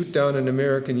managed to shoot down an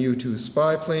American U-2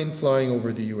 spy plane flying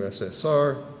over the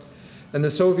USSR, and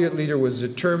the Soviet leader was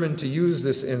determined to use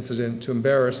this incident to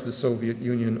embarrass the Soviet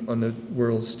Union on the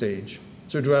world stage,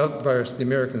 to embarrass the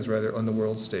Americans, rather, on the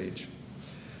world stage.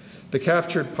 The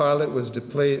captured pilot was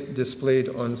displayed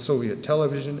on Soviet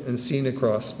television and seen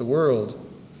across the world,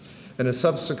 and a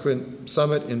subsequent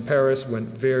summit in Paris went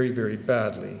very, very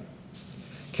badly.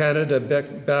 Canada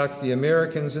backed the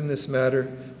Americans in this matter,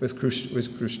 which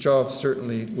Khrushchev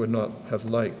certainly would not have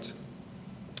liked.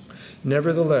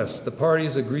 Nevertheless, the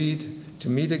parties agreed to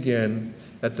meet again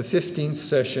at the 15th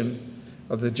session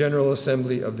of the General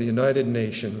Assembly of the United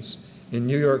Nations in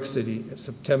New York City in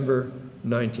September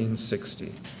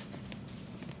 1960.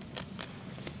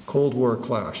 Cold War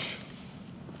clash.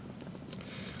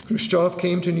 Khrushchev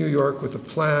came to New York with a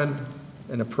plan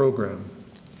and a program.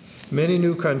 Many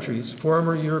new countries,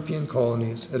 former European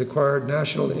colonies, had acquired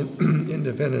national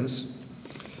independence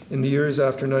in the years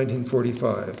after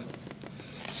 1945.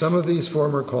 Some of these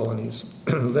former colonies,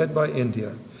 led by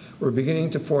India, were beginning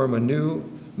to form a new,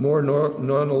 more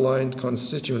non-aligned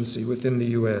constituency within the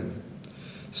UN.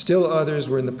 Still others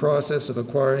were in the process of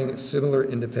acquiring similar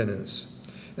independence,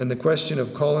 and the question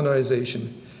of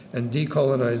colonization and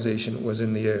decolonization was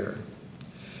in the air.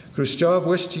 Khrushchev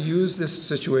wished to use this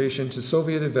situation to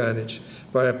Soviet advantage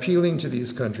by appealing to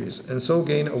these countries and so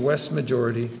gain a West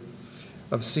majority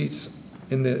of seats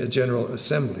in the General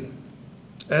Assembly,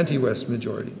 anti-West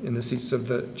majority in the seats of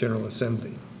the General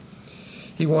Assembly.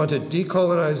 He wanted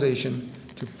decolonization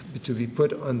to be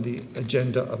put on the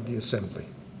agenda of the Assembly.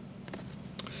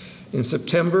 In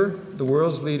September, the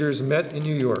world's leaders met in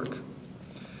New York.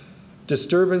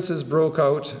 Disturbances broke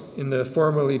out in the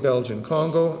formerly Belgian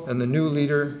Congo, and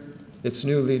its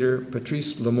new leader,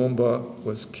 Patrice Lumumba,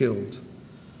 was killed.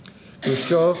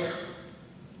 Khrushchev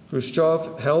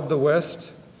held the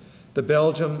West, the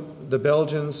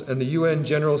Belgians, and the UN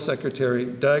General Secretary,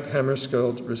 Dag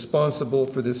Hammarskjöld, responsible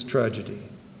for this tragedy.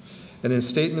 And in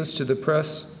statements to the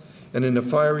press and in a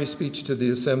fiery speech to the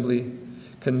Assembly,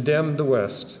 condemned the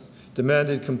West,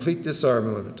 demanded complete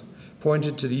disarmament,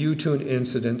 pointed to the U-2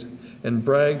 incident, and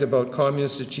bragged about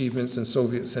communist achievements in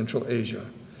Soviet Central Asia,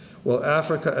 while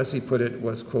Africa, as he put it,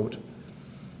 was, quote,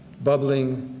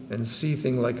 bubbling and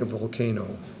seething like a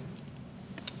volcano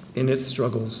in its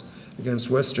struggles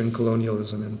against Western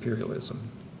colonialism and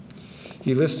imperialism.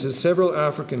 He listed several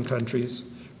African countries,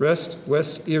 West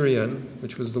Irian,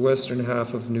 which was the western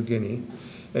half of New Guinea,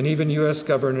 and even US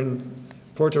governing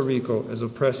Puerto Rico as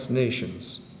oppressed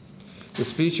nations. The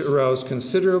speech aroused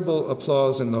considerable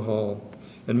applause in the hall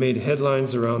and made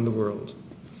headlines around the world.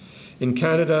 In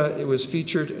Canada, it was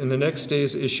featured in the next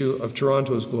day's issue of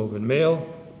Toronto's Globe and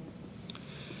Mail.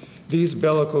 These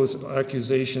bellicose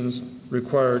accusations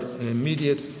required an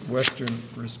immediate Western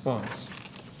response.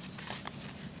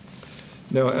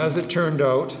 Now, as it turned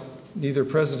out, neither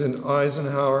President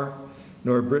Eisenhower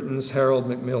nor Britain's Harold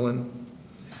Macmillan,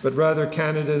 but rather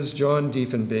Canada's John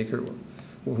Diefenbaker,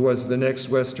 who was the next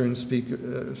Western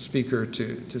speaker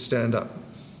to stand up.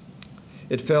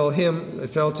 It fell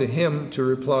to him to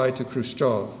reply to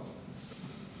Khrushchev.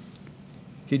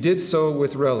 He did so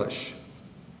with relish.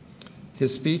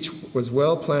 His speech was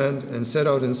well planned and set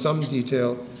out in some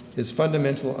detail his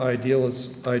fundamental ideals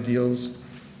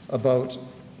about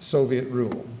Soviet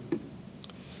rule.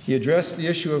 He addressed the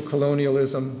issue of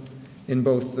colonialism in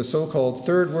both the so-called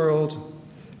Third World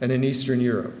and in Eastern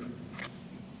Europe.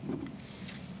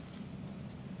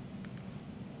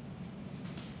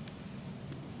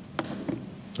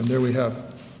 And there we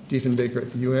have Diefenbaker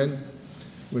at the UN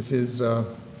with his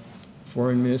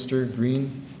foreign minister,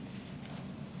 Green.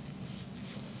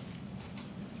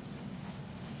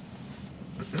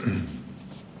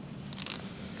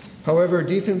 However,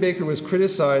 Diefenbaker was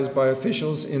criticized by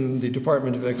officials in the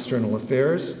Department of External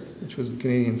Affairs, which was the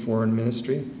Canadian Foreign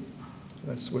Ministry.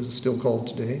 That's what it's still called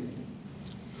today.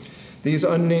 These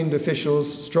unnamed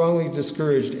officials strongly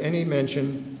discouraged any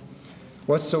mention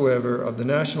whatsoever of the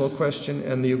national question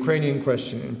and the Ukrainian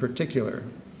question in particular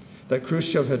that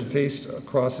Khrushchev had faced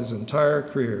across his entire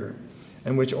career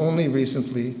and which only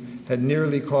recently had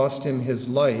nearly cost him his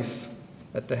life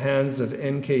at the hands of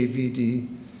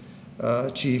NKVD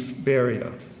Chief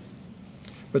Beria.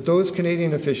 But those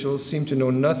Canadian officials seem to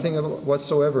know nothing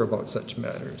whatsoever about such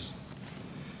matters.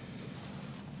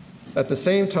 At the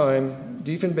same time,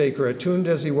 Diefenbaker, attuned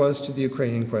as he was to the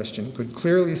Ukrainian question, could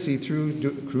clearly see through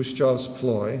Khrushchev's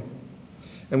ploy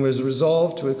and was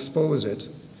resolved to expose it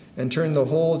and turn the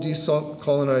whole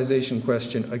decolonization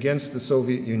question against the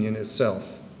Soviet Union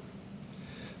itself.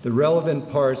 The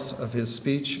relevant parts of his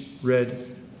speech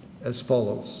read as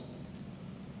follows.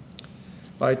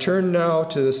 I turn now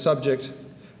to the subject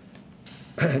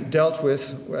dealt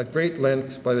with at great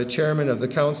length by the chairman of the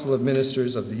Council of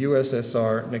Ministers of the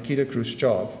USSR, Nikita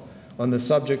Khrushchev, on the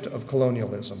subject of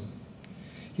colonialism.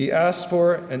 He asked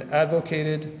for and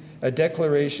advocated a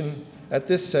declaration at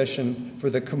this session for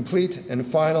the complete and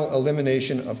final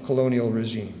elimination of colonial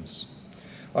regimes.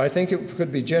 I think it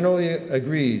could be generally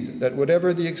agreed that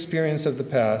whatever the experience of the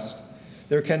past,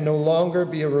 there can no longer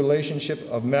be a relationship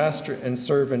of master and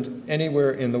servant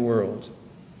anywhere in the world.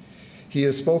 He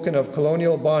has spoken of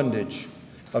colonial bondage,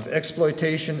 of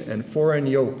exploitation and foreign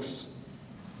yokes.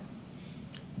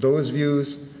 Those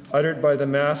views, uttered by the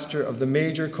master of the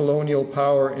major colonial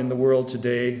power in the world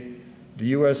today,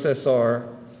 the USSR,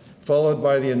 followed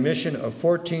by the admission of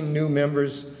 14 new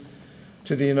members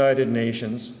to the United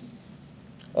Nations,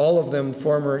 all of them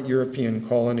former European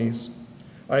colonies,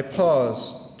 I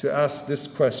pause to ask this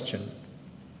question.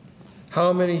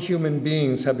 How many human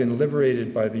beings have been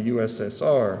liberated by the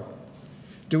USSR?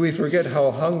 Do we forget how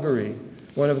Hungary,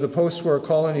 one of the post-war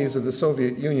colonies of the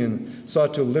Soviet Union,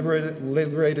 sought to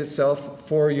liberate itself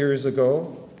 4 years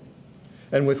ago?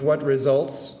 And with what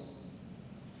results?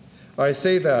 I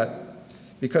say that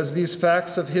because these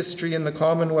facts of history in the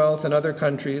Commonwealth and other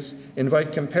countries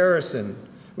invite comparison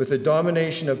with the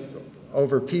domination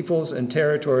over peoples and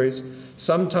territories,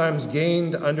 sometimes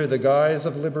gained under the guise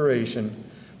of liberation,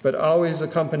 but always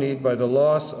accompanied by the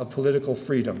loss of political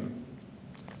freedom.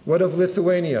 What of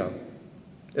Lithuania,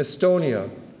 Estonia,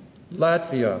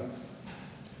 Latvia?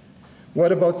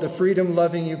 What about the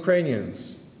freedom-loving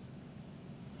Ukrainians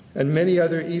and many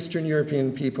other Eastern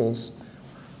European peoples,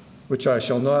 which I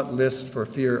shall not list for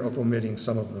fear of omitting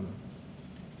some of them?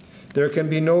 There can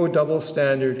be no double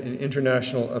standard in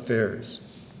international affairs.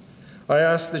 I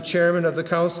ask the chairman of the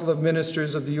Council of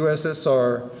Ministers of the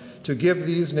USSR to give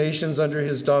these nations under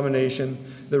his domination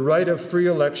the right of free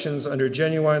elections under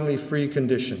genuinely free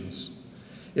conditions.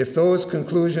 If those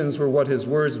conclusions were what his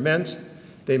words meant,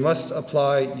 they must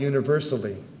apply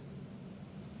universally.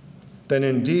 Then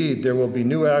indeed there will be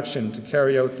new action to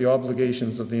carry out the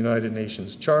obligations of the United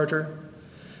Nations Charter.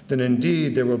 Then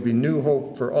indeed there will be new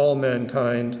hope for all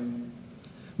mankind.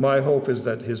 My hope is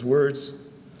that his words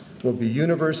will be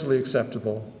universally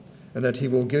acceptable and that he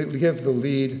will give the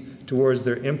lead towards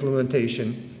their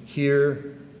implementation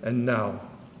here and now.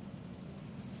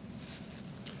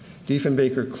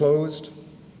 Diefenbaker closed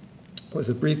with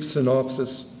a brief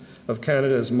synopsis of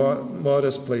Canada's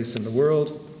modest place in the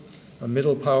world, a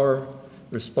middle power,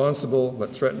 responsible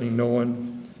but threatening no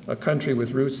one, a country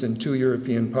with roots in two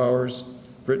European powers,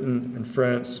 Britain and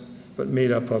France, but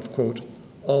made up of, quote,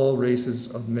 all races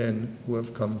of men who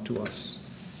have come to us.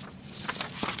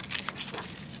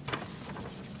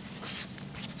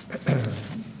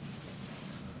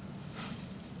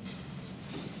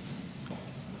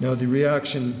 Now, the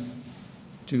reaction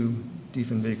to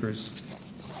Diefenbaker's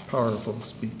powerful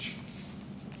speech.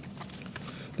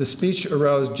 The speech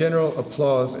aroused general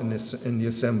applause in the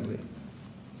assembly.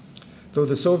 Though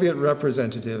the Soviet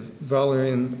representative,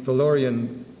 Valerian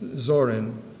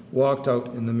Zorin, walked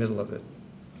out in the middle of it.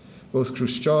 Both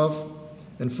Khrushchev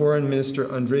and Foreign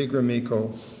Minister Andrei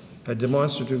Gromyko had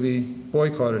demonstratively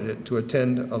boycotted it to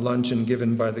attend a luncheon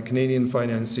given by the Canadian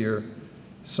financier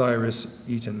Cyrus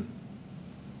Eaton,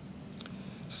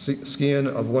 scion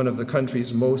of one of the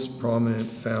country's most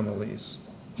prominent families,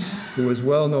 who was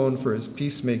well known for his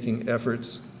peacemaking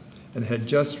efforts and had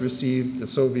just received the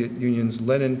Soviet Union's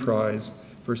Lenin Prize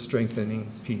for strengthening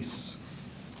peace.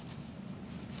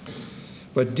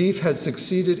 But Dief had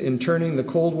succeeded in turning the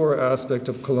Cold War aspect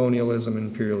of colonialism and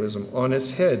imperialism on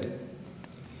its head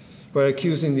by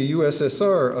accusing the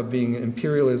USSR of being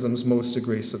imperialism's most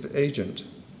aggressive agent.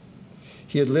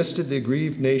 He had listed the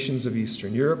aggrieved nations of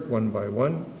Eastern Europe one by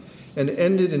one and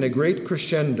ended in a great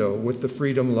crescendo with the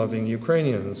freedom-loving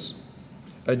Ukrainians,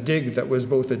 a dig that was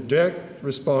both a direct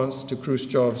response to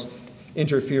Khrushchev's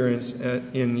interference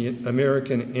in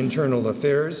American internal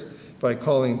affairs by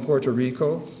calling Puerto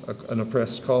Rico an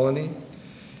oppressed colony,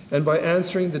 and by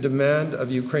answering the demand of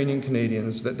Ukrainian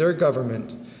Canadians that their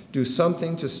government do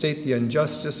something to state the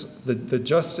injustice, the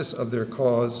justice of their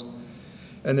cause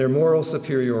and their moral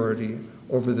superiority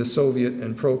over the Soviet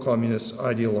and pro-communist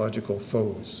ideological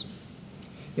foes.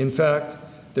 In fact,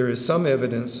 there is some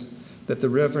evidence that the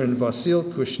Reverend Vasyl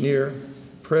Kushnir,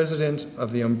 president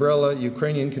of the umbrella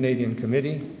Ukrainian-Canadian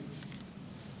Committee,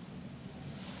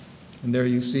 and there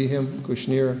you see him,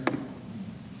 Kushnir,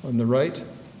 on the right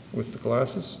with the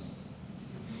glasses,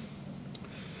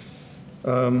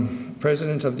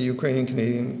 president of the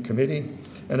Ukrainian-Canadian Committee,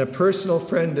 and a personal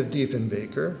friend of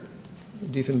Diefenbaker.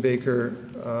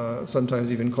 Diefenbaker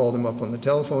sometimes even called him up on the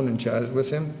telephone and chatted with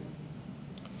him.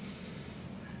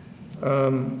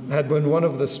 Had been one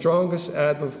of the strongest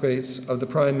advocates of the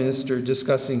Prime Minister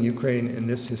discussing Ukraine in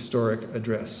this historic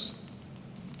address.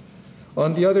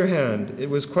 On the other hand, it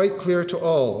was quite clear to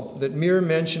all that mere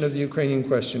mention of the Ukrainian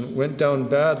question went down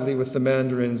badly with the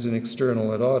Mandarins in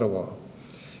external at Ottawa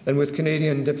and with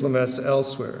Canadian diplomats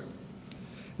elsewhere,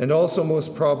 and also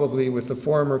most probably with the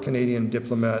former Canadian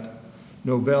diplomat,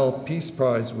 Nobel Peace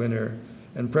Prize winner,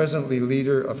 and presently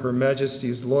leader of Her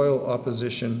Majesty's loyal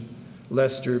opposition,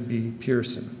 Lester B.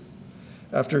 Pearson,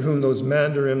 after whom those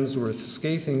Mandarins were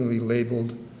scathingly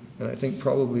labeled, and I think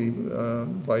probably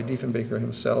by Diefenbaker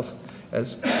himself,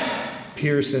 as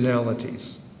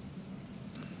Pearsonalities.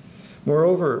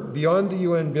 Moreover, beyond the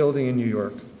UN building in New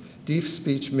York, Dief's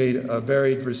speech made a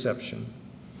varied reception.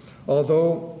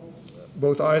 Although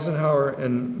both Eisenhower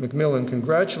and Macmillan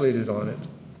congratulated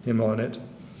him on it,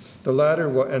 the latter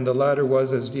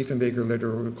was, as Diefenbaker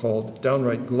later recalled,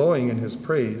 downright glowing in his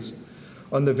praise.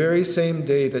 On the very same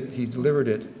day that he delivered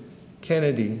it,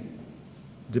 Kennedy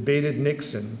debated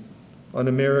Nixon on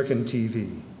American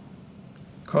TV.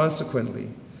 Consequently,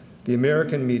 the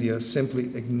American media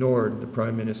simply ignored the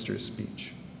Prime Minister's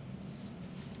speech.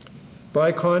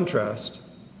 By contrast,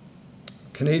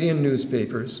 Canadian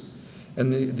newspapers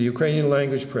and the Ukrainian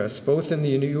language press, both in the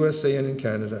USA and in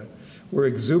Canada, were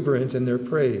exuberant in their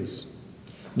praise.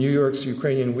 New York's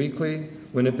Ukrainian Weekly,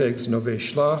 Winnipeg's Nowy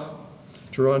Szlach,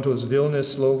 Toronto's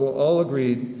Vilnius Slovo all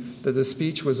agreed that the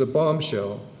speech was a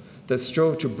bombshell that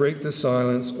strove to break the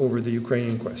silence over the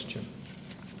Ukrainian question.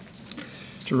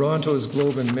 Toronto's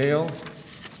Globe and Mail,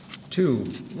 too,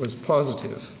 was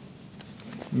positive.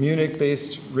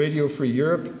 Munich-based Radio Free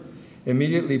Europe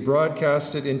immediately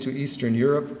broadcast it into Eastern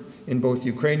Europe in both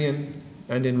Ukrainian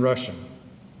and in Russian,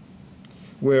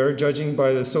 where, judging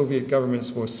by the Soviet government's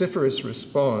vociferous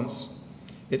response,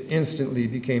 it instantly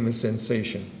became a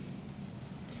sensation.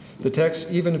 The text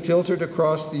even filtered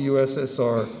across the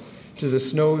USSR to the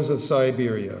snows of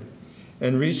Siberia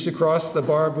and reached across the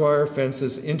barbed wire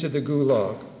fences into the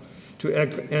Gulag to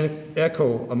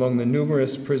echo among the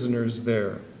numerous prisoners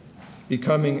there,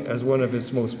 becoming, as one of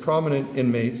its most prominent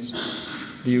inmates,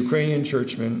 the Ukrainian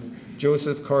churchman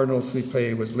Joseph Cardinal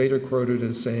Slipy was later quoted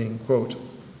as saying, quote,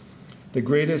 "the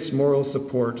greatest moral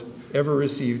support ever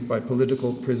received by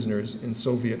political prisoners in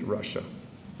Soviet Russia,"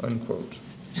 unquote.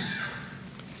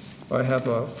 I have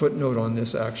a footnote on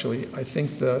this, actually. I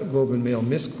think the Globe and Mail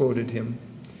misquoted him.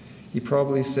 He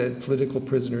probably said political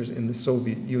prisoners in the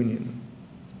Soviet Union,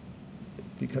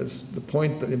 because the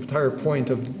entire point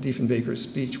of Diefenbaker's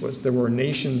speech was there were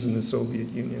nations in the Soviet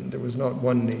Union. There was not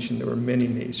one nation, there were many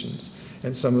nations,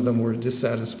 and some of them were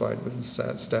dissatisfied with the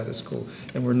status quo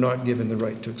and were not given the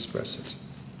right to express it.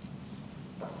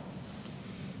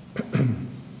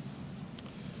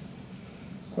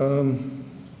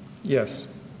 Yes.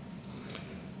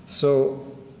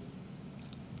 So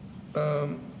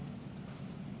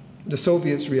the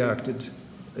Soviets reacted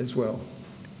as well,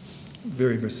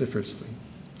 very vociferously.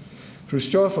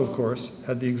 Khrushchev, of course,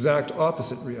 had the exact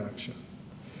opposite reaction.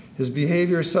 His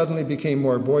behavior suddenly became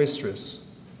more boisterous,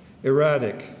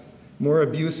 erratic, more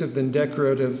abusive than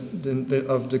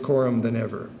of decorum than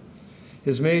ever.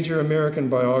 His major American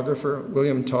biographer,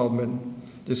 William Taubman,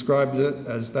 described it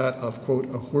as that of, quote,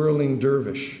 a whirling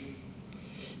dervish.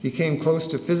 He came close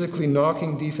to physically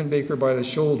knocking Diefenbaker by the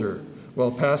shoulder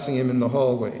while passing him in the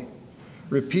hallway,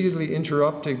 repeatedly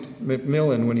interrupted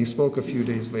Macmillan when he spoke a few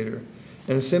days later,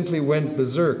 and simply went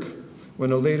berserk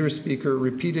when a later speaker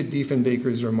repeated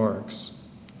Diefenbaker's remarks.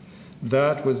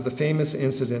 That was the famous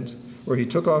incident where he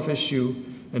took off his shoe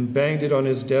and banged it on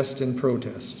his desk in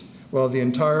protest, while the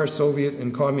entire Soviet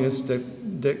and communist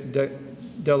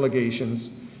delegations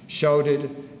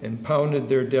shouted and pounded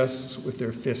their desks with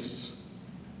their fists.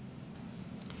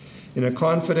 In a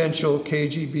confidential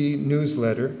KGB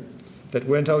newsletter that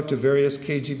went out to various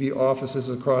KGB offices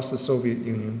across the Soviet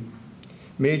Union,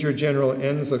 Major General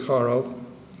N. Zakharov,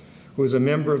 who was a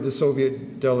member of the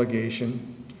Soviet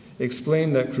delegation,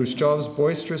 explained that Khrushchev's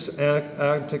boisterous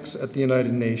antics at the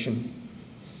United Nations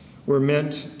were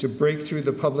meant to break through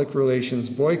the public relations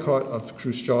boycott of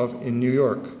Khrushchev in New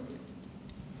York.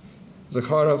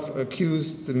 Zakharov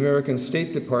accused the American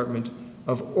State Department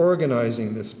of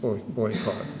organizing this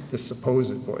boycott, this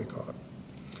supposed boycott,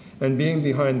 and being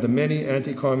behind the many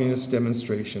anti-communist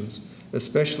demonstrations,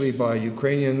 especially by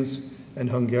Ukrainians and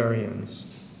Hungarians.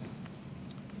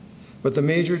 But the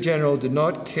Major General did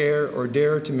not care or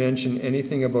dare to mention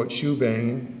anything about shoe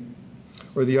banging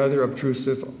or the other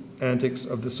obtrusive antics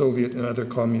of the Soviet and other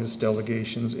communist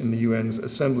delegations in the UN's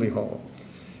Assembly Hall,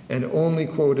 and only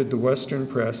quoted the Western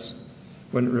press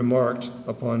when it remarked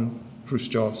upon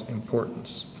Khrushchev's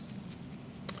importance.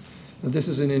 Now, this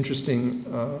is an interesting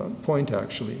point,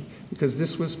 actually, because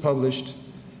this was published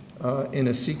in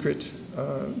a secret,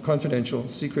 confidential,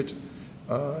 secret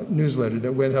newsletter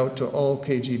that went out to all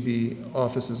KGB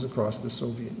offices across the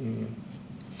Soviet Union.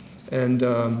 And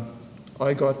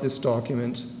I got this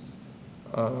document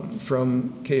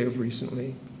from Kiev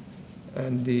recently,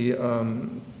 and the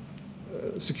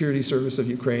Security Service of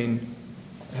Ukraine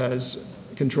has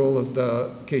control of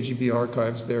the KGB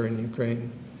archives there in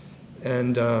Ukraine.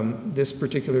 And this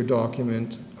particular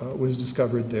document was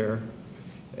discovered there.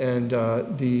 And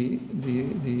the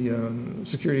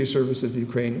Security Service of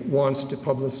Ukraine wants to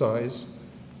publicize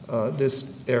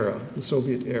this era, the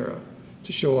Soviet era,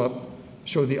 to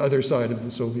show the other side of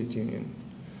the Soviet Union.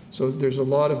 So there's a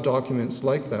lot of documents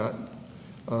like that.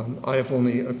 I have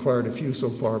only acquired a few so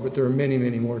far, but there are many,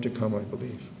 many more to come, I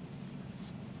believe.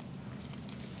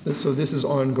 So this is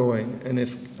ongoing, and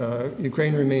if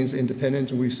Ukraine remains independent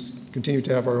and we continue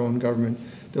to have our own government,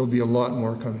 there'll be a lot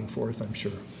more coming forth, I'm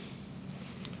sure.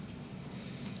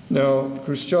 Now,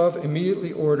 Khrushchev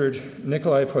immediately ordered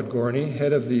Nikolai Podgorny,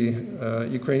 head of the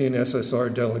Ukrainian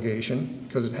SSR delegation,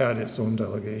 because it had its own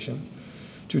delegation,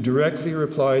 to directly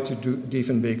reply to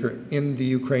Diefenbaker in the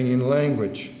Ukrainian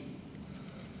language,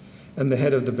 and the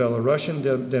head of the Belarusian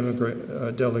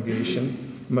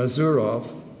delegation,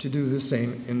 Mazurov, to do the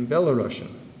same in Belarusian.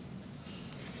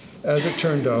 As it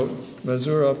turned out,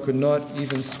 Mazurov could not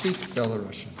even speak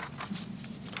Belarusian.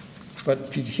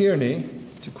 But Pidhirny,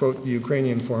 to quote the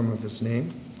Ukrainian form of his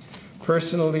name,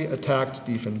 personally attacked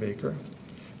Diefenbaker,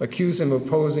 accused him of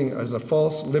posing as a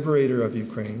false liberator of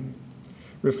Ukraine,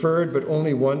 referred but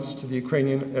only once to the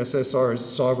Ukrainian USSR'S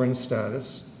sovereign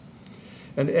status,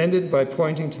 and ended by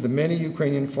pointing to the many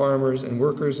Ukrainian farmers and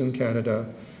workers in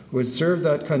Canada who had served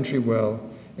that country well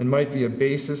and might be a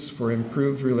basis for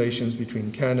improved relations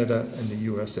between Canada and the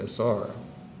USSR.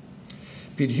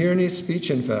 Pidhirny's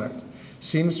speech, in fact,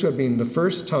 seems to have been the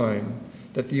first time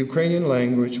that the Ukrainian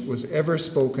language was ever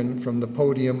spoken from the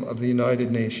podium of the United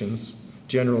Nations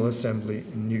General Assembly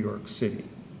in New York City.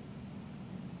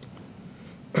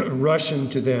 Russian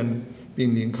to then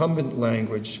being the incumbent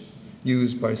language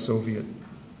used by Soviet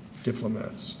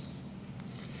diplomats.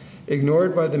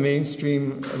 Ignored by the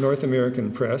mainstream North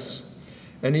American press,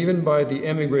 and even by the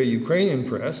émigré Ukrainian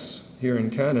press here in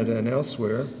Canada and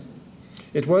elsewhere,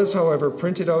 it was, however,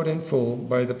 printed out in full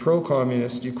by the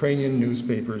pro-communist Ukrainian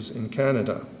newspapers in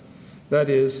Canada, that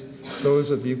is,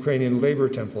 those of the Ukrainian Labor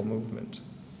Temple movement.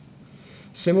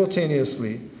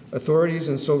 Simultaneously, authorities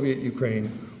in Soviet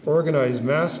Ukraine organized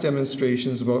mass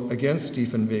demonstrations against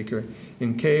Diefenbaker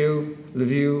in Kyiv,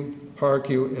 Lviv,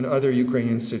 Kharkiv, and other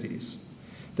Ukrainian cities.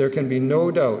 There can be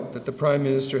no doubt that the Prime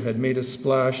Minister had made a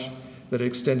splash that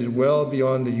extended well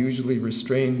beyond the usually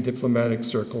restrained diplomatic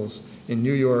circles in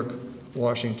New York,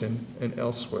 Washington, and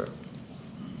elsewhere.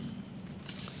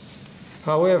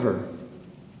 However,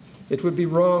 it would be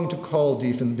wrong to call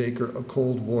Diefenbaker a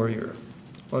cold warrior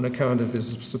on account of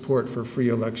his support for free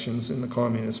elections in the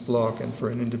communist bloc and for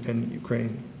an independent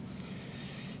Ukraine.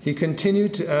 He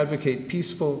continued to advocate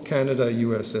peaceful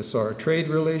Canada-USSR trade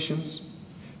relations,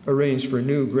 arranged for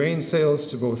new grain sales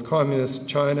to both communist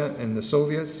China and the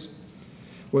Soviets,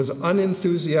 was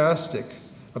unenthusiastic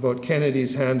about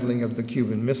Kennedy's handling of the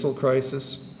Cuban Missile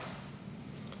Crisis.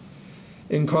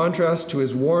 In contrast to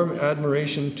his warm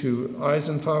admiration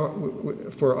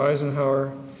for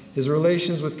Eisenhower, his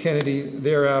relations with Kennedy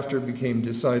thereafter became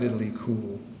decidedly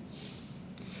cool.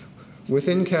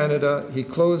 Within Canada, he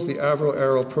closed the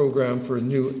Avro-Arrow program for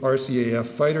new RCAF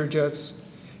fighter jets,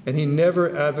 and he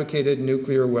never advocated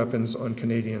nuclear weapons on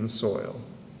Canadian soil.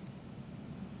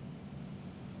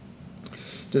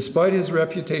 Despite his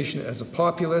reputation as a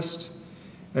populist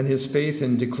and his faith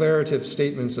in declarative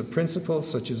statements of principle,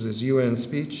 such as his UN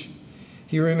speech,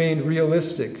 he remained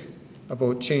realistic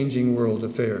about changing world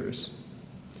affairs.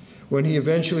 When he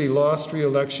eventually lost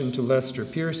re-election to Lester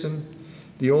Pearson,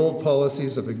 the old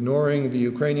policies of ignoring the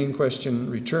Ukrainian question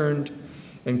returned,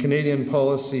 and Canadian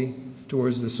policy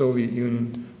towards the Soviet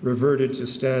Union reverted to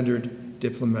standard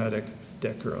diplomatic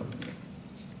decorum.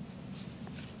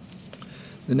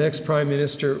 The next Prime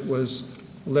Minister was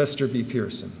Lester B.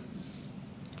 Pearson.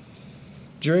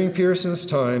 During Pearson's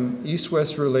time,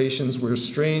 East-West relations were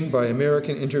strained by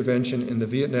American intervention in the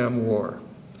Vietnam War,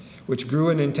 which grew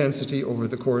in intensity over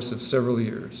the course of several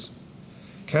years.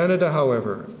 Canada,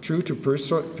 however, true to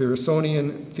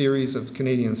Pearsonian theories of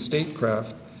Canadian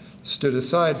statecraft, stood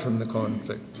aside from the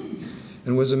conflict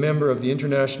and was a member of the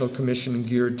International Commission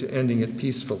geared to ending it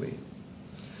peacefully.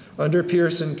 Under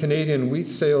Pearson, Canadian wheat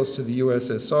sales to the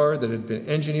USSR that had been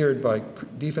engineered by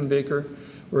Diefenbaker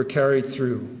were carried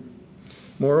through.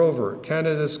 Moreover,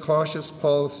 Canada's cautious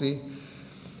policy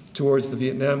towards the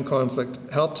Vietnam conflict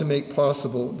helped to make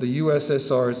possible the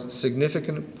USSR's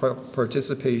significant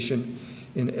participation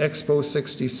in Expo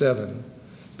 67,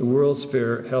 the World's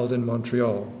Fair held in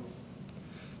Montreal.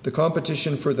 The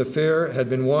competition for the fair had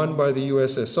been won by the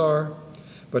USSR,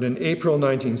 but in April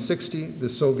 1960, the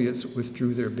Soviets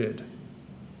withdrew their bid,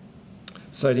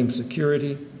 citing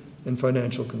security and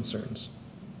financial concerns.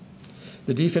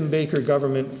 The Diefenbaker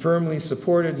government firmly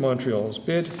supported Montreal's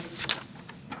bid,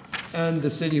 and the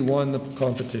city won the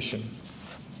competition.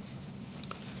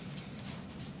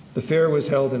 The fair was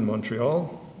held in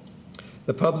Montreal.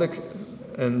 The public,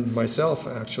 and myself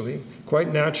actually,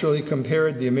 quite naturally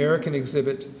compared the American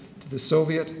exhibit to the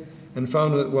Soviet and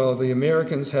found that while the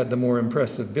Americans had the more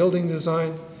impressive building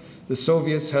design, the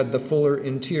Soviets had the fuller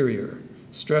interior,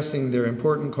 stressing their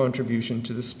important contribution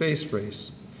to the space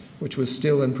race, which was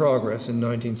still in progress in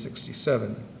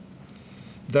 1967.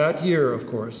 That year, of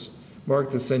course,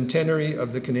 marked the centenary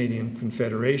of the Canadian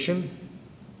Confederation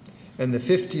and the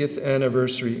 50th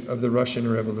anniversary of the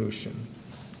Russian Revolution.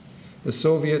 The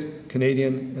Soviet,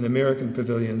 Canadian, and American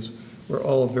pavilions were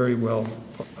all very well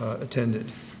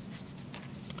attended.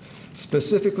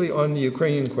 Specifically on the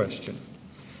Ukrainian question,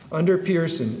 under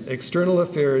Pearson, external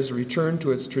affairs returned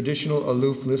to its traditional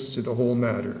aloofness to the whole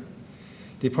matter.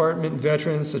 Department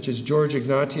veterans such as George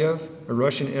Ignatieff, a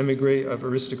Russian emigre of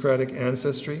aristocratic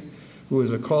ancestry, who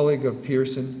was a colleague of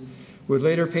Pearson, would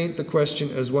later paint the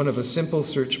question as one of a simple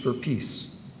search for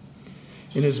peace.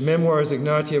 In his memoirs,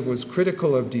 Ignatieff was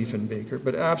critical of Diefenbaker,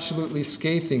 but absolutely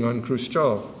scathing on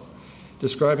Khrushchev,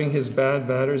 describing his bad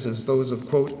manners as those of,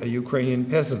 quote, a Ukrainian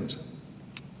peasant.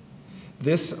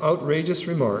 This outrageous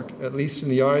remark, at least in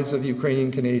the eyes of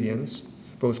Ukrainian Canadians,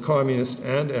 both communist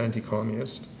and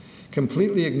anti-communist,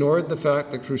 completely ignored the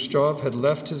fact that Khrushchev had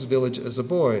left his village as a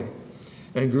boy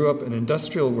and grew up an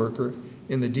industrial worker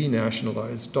in the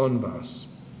denationalized Donbass.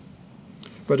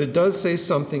 But it does say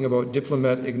something about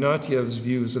diplomat Ignatieff's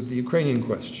views of the Ukrainian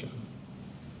question.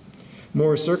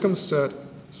 More circumspect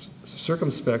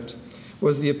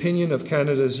was the opinion of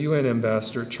Canada's UN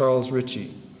ambassador, Charles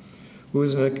Ritchie,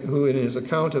 who in his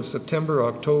account of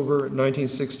September-October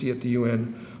 1960 at the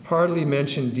UN hardly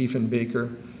mentioned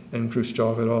Diefenbaker and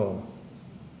Khrushchev at all.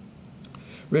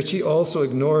 Ritchie also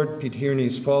ignored Pete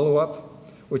Hearney's follow-up,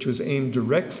 which was aimed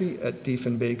directly at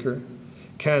Diefenbaker,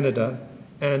 Canada,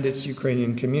 and its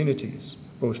Ukrainian communities,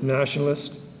 both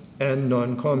nationalist and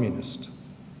non-communist,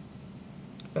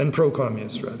 and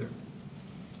pro-communist, rather.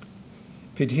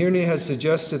 Pete Hearney had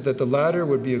suggested that the latter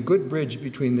would be a good bridge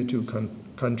between the two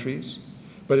countries,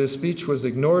 but his speech was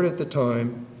ignored at the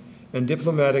time, and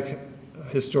diplomatic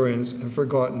historians have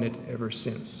forgotten it ever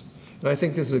since. And I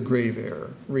think this is a grave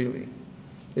error, really.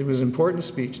 It was an important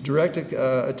speech, direct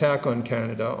attack on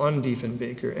Canada, on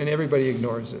Diefenbaker, and everybody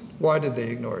ignores it. Why did they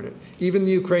ignore it? Even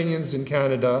the Ukrainians in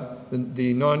Canada,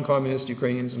 the non-communist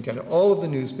Ukrainians in Canada, all of the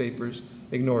newspapers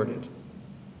ignored it.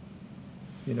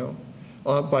 You know?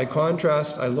 By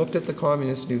contrast, I looked at the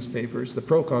communist newspapers, the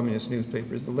pro-communist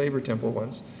newspapers, the Labor Temple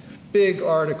ones, big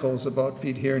articles about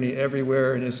Pete Hearney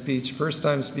everywhere in his speech, first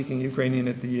time speaking Ukrainian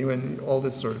at the UN, all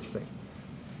this sort of thing.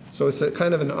 So it's a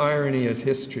kind of an irony of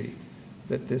history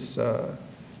that this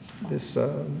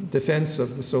defense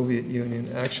of the Soviet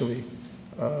Union actually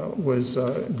was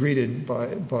greeted by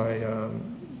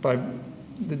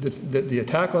the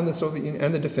attack on the Soviet Union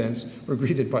and the defense were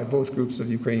greeted by both groups of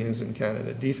Ukrainians in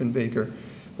Canada, Diefenbaker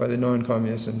by the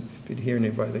non-communists and Pete Hearney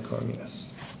by the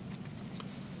communists.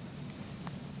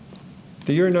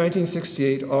 The year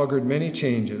 1968 augured many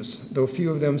changes, though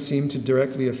few of them seemed to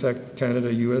directly affect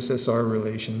Canada-USSR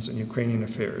relations and Ukrainian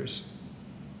affairs.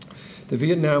 The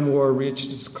Vietnam War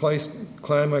reached its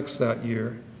climax that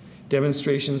year.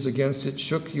 Demonstrations against it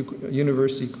shook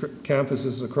university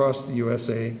campuses across the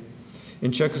USA.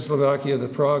 In Czechoslovakia, the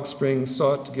Prague Spring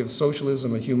sought to give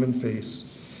socialism a human face.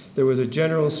 There was a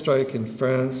general strike in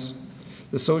France.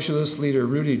 The socialist leader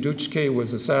Rudi Dutschke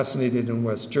was assassinated in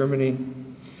West Germany.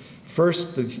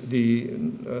 First, the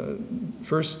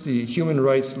human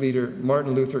rights leader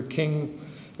Martin Luther King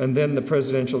and then the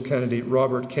presidential candidate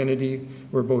Robert Kennedy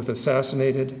were both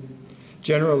assassinated.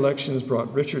 General elections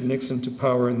brought Richard Nixon to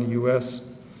power in the US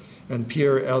and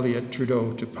Pierre Elliott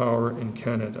Trudeau to power in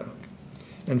Canada.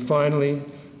 And finally,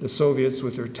 the Soviets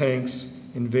with their tanks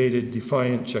invaded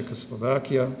defiant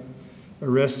Czechoslovakia,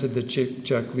 arrested the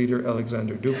Czech leader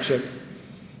Alexander Dubček,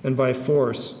 and by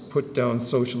force put down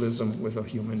socialism with a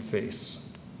human face.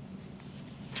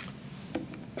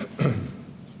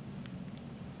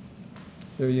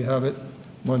 There you have it,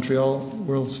 Montreal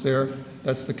World's Fair.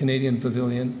 That's the Canadian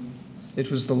Pavilion. It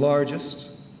was the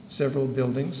largest, several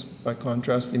buildings. By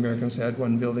contrast, the Americans had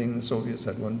one building, the Soviets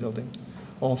had one building.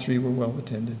 All three were well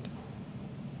attended.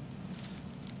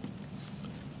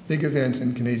 Big event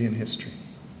in Canadian history.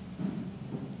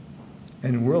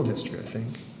 And in world history, I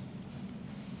think.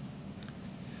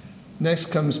 Next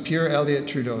comes Pierre Elliott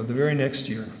Trudeau, the very next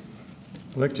year,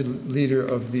 elected leader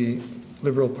of the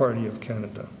Liberal Party of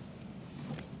Canada.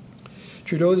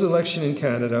 Trudeau's election in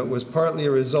Canada was partly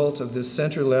a result of this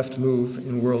center-left move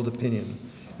in world opinion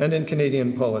and in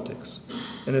Canadian politics,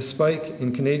 and a spike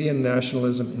in Canadian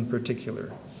nationalism in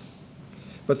particular.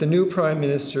 But the new Prime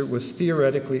Minister was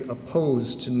theoretically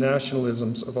opposed to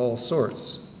nationalisms of all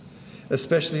sorts,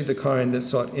 especially the kind that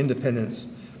sought independence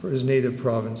for his native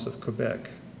province of Quebec.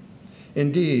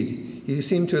 Indeed, he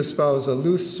seemed to espouse a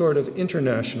loose sort of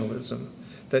internationalism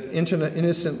that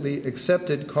innocently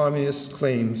accepted communist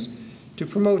claims to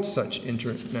promote such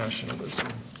internationalism.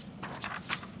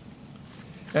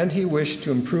 And he wished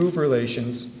to improve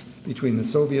relations between the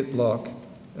Soviet bloc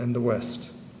and the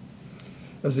West.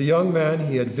 As a young man,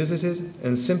 he had visited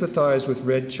and sympathized with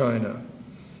Red China,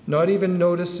 not even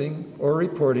noticing or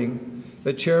reporting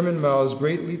that Chairman Mao's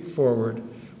great leap forward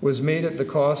was made at the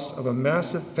cost of a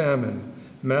massive famine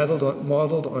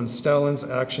modeled on Stalin's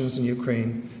actions in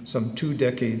Ukraine some 2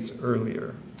 decades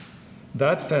earlier.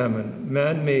 That famine,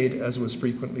 man-made as was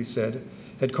frequently said,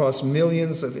 had cost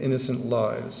millions of innocent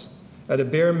lives. At a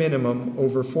bare minimum,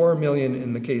 over 4 million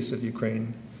in the case of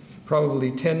Ukraine,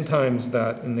 probably 10 times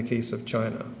that in the case of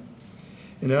China.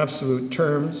 In absolute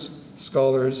terms,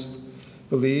 scholars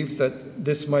believe that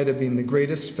this might have been the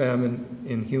greatest famine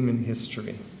in human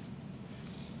history.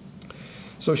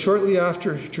 So shortly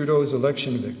after Trudeau's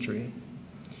election victory,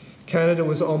 Canada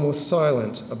was almost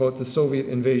silent about the Soviet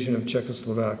invasion of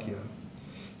Czechoslovakia,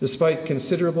 despite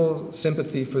considerable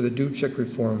sympathy for the Dubček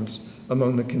reforms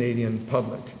among the Canadian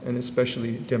public, and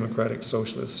especially Democratic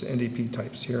Socialists, NDP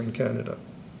types here in Canada.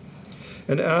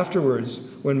 And afterwards,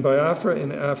 when Biafra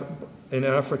in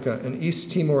Africa and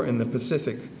East Timor in the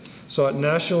Pacific sought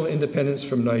national independence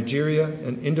from Nigeria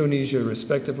and Indonesia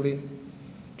respectively,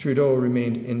 Trudeau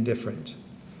remained indifferent,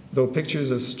 though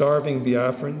pictures of starving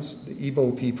Biafrans, the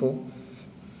Igbo people,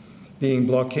 being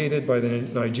blockaded by the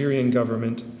Nigerian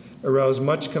government aroused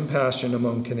much compassion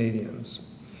among Canadians,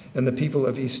 and the people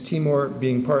of East Timor,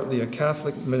 being partly a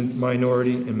Catholic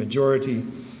minority and majority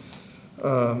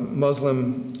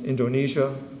Muslim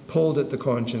Indonesia, pulled at the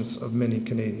conscience of many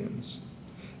Canadians.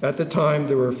 At the time,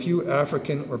 there were few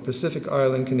African or Pacific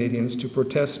Island Canadians to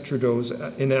protest Trudeau's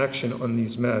inaction on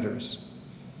these matters.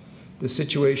 The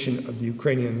situation of the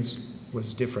Ukrainians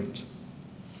was different.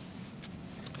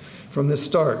 From the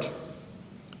start,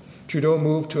 Trudeau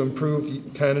moved to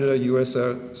improve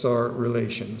Canada-USSR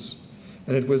relations,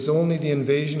 and it was only the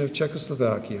invasion of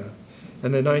Czechoslovakia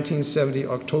and the 1970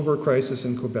 October crisis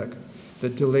in Quebec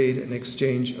that delayed an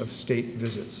exchange of state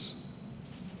visits.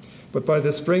 But by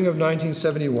the spring of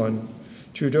 1971,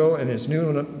 Trudeau and his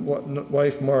new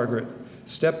wife, Margaret,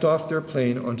 stepped off their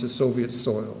plane onto Soviet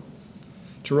soil.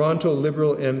 Toronto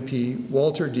Liberal MP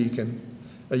Walter Deakin,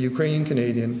 a Ukrainian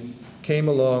Canadian, came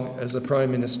along as the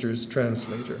Prime Minister's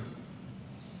translator.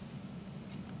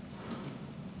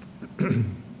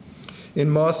 In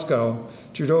Moscow,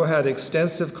 Trudeau had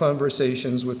extensive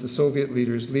conversations with the Soviet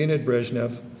leaders Leonid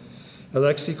Brezhnev,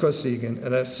 Alexei Kosygin,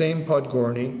 and that same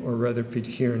Podgorny, or rather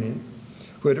Podhirny,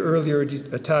 who had earlier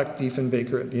attacked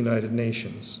Diefenbaker at the United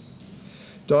Nations.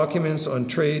 Documents on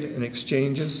trade and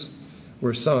exchanges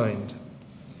were signed.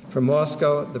 From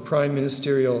Moscow, the prime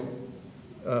ministerial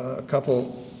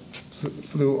couple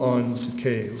flew on to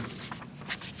Kyiv.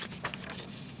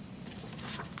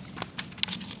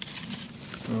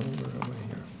 Oh, where am I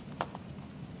here?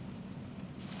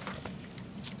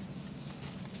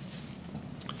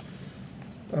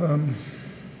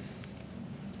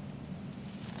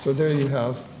 So there you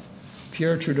have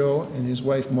Pierre Trudeau and his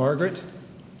wife Margaret,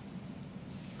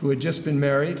 who had just been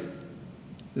married.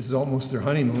 This is almost their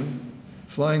honeymoon,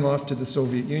 flying off to the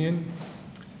Soviet Union,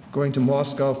 going to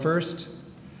Moscow first,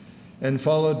 and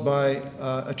followed by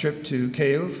a trip to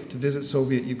Kyiv to visit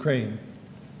Soviet Ukraine.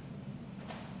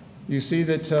 You see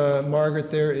that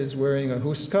Margaret there is wearing a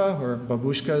huska, or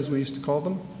babushka as we used to call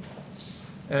them.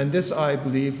 And this, I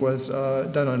believe, was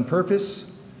done on purpose,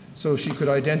 so she could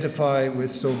identify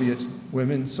with Soviet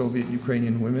women, Soviet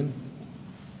Ukrainian women.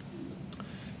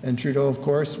 And Trudeau, of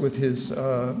course, with his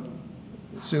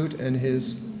suit and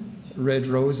his red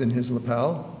rose in his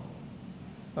lapel.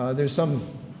 There's some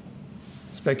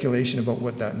speculation about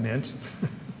what that meant.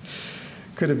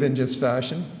 Could have been just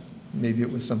fashion. Maybe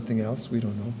it was something else. We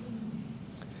don't know.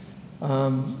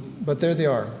 But there they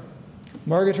are.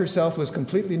 Margaret herself was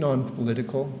completely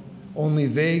non-political, only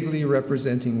vaguely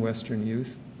representing Western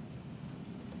youth,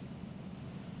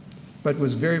 but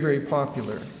was very, very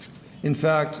popular. In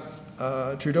fact,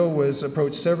 Trudeau was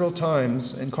approached several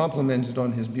times and complimented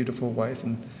on his beautiful wife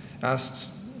and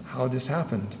asked how this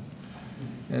happened.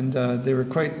 And they were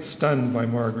quite stunned by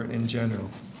Margaret in general.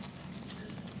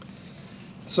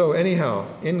 So anyhow,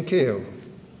 in Kyiv,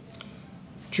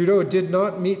 Trudeau did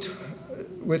not meet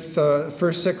with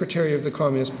First Secretary of the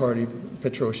Communist Party,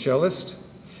 Petro Shelist,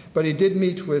 but he did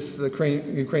meet with the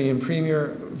Ukrainian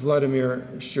Premier, Vladimir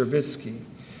Shcherbitsky,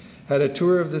 had a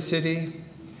tour of the city,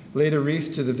 laid a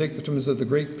wreath to the victims of the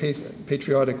Great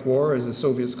Patriotic War, as the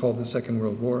Soviets called the Second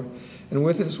World War, and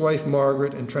with his wife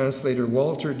Margaret and translator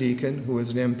Walter Deakin, who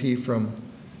was an MP from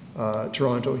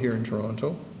Toronto, here in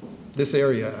Toronto, this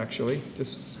area actually,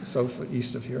 just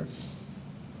southeast of here,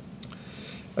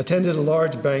 attended a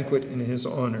large banquet in his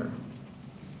honor.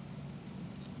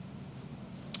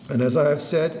 And as I have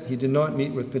said, he did not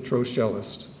meet with Petro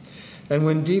Shelist. And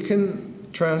when Deakin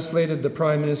translated the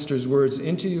Prime Minister's words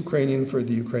into Ukrainian for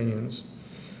the Ukrainians,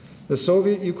 the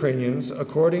Soviet Ukrainians,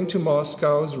 according to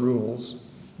Moscow's rules,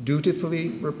 dutifully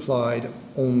replied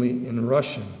only in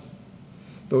Russian.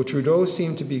 Though Trudeau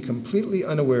seemed to be completely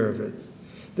unaware of it,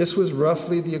 this was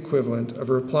roughly the equivalent of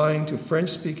replying to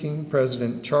French-speaking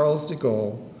President Charles de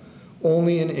Gaulle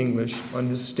only in English on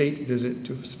his state visit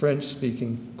to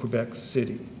French-speaking Quebec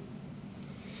City.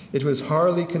 It was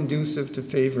hardly conducive to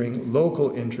favoring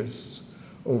local interests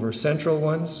over central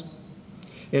ones.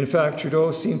 In fact,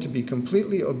 Trudeau seemed to be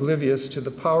completely oblivious to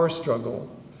the power struggle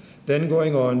then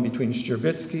going on between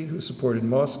Shcherbitsky, who supported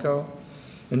Moscow,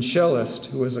 and Shelist,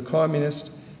 who was a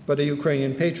communist but a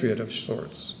Ukrainian patriot of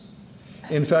sorts.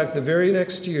 In fact, the very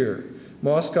next year,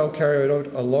 Moscow carried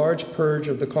out a large purge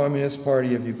of the Communist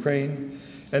Party of Ukraine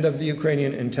and of the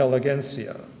Ukrainian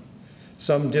intelligentsia.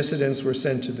 Some dissidents were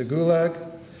sent to the Gulag,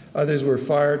 others were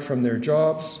fired from their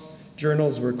jobs,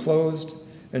 journals were closed,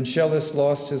 and Shelist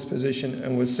lost his position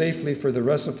and was safely, for the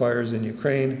Russifiers in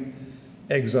Ukraine,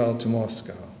 exiled to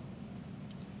Moscow.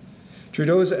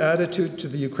 Trudeau's attitude to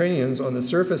the Ukrainians on the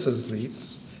surface at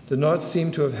least did not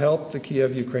seem to have helped the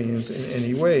Kiev Ukrainians in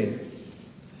any way.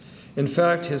 In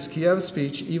fact, his Kiev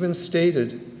speech even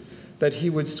stated that he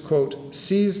would, quote,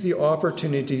 seize the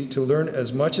opportunity to learn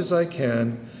as much as I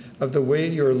can of the way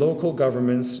your local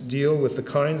governments deal with the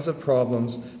kinds of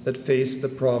problems that face the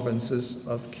provinces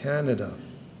of Canada.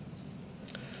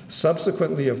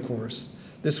 Subsequently, of course,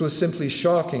 this was simply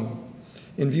shocking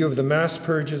in view of the mass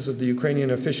purges of the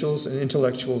Ukrainian officials and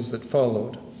intellectuals that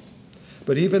followed.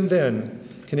 But even then,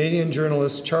 Canadian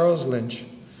journalist Charles Lynch,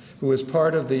 who was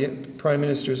part of the Prime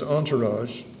Minister's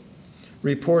entourage,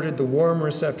 reported the warm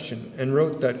reception and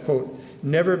wrote that, quote,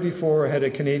 never before had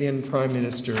a Canadian Prime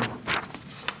Minister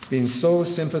being so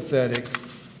sympathetic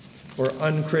or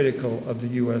uncritical of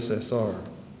the USSR.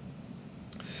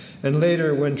 And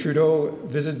later, when Trudeau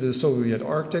visited the Soviet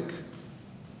Arctic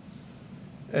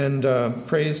and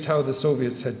praised how the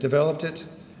Soviets had developed it,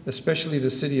 especially the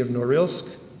city of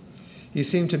Norilsk, he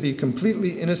seemed to be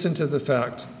completely innocent of the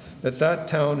fact that that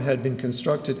town had been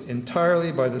constructed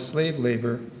entirely by the slave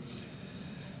labor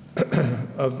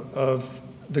of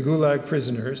the Gulag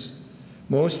prisoners,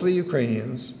 mostly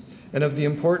Ukrainians, and of the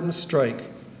important strike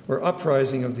or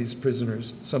uprising of these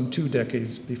prisoners some 2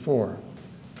 decades before.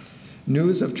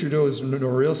 News of Trudeau's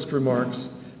Norilsk remarks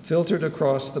filtered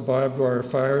across the barbed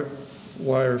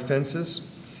wire fences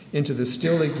into the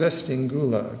still existing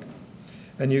Gulag,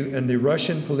 and the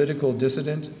Russian political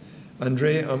dissident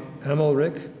Andrei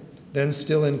Amalrik, then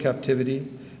still in captivity,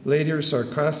 later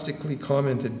sarcastically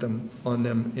commented on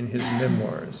them in his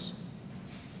memoirs.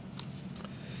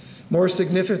 More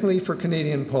significantly for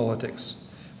Canadian politics,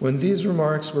 when these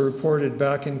remarks were reported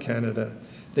back in Canada,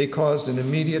 they caused an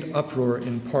immediate uproar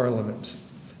in Parliament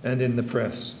and in the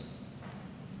press.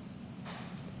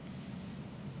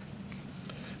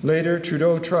 Later,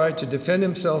 Trudeau tried to defend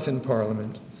himself in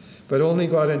Parliament, but only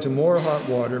got into more hot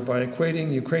water by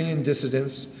equating Ukrainian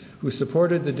dissidents who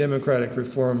supported the democratic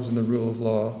reforms and the rule of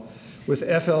law with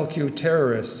FLQ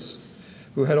terrorists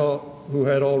who had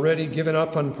already given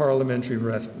up on parliamentary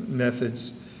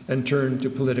methods and turned to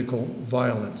political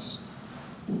violence.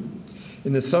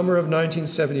 In the summer of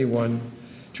 1971,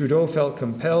 Trudeau felt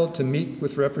compelled to meet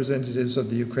with representatives of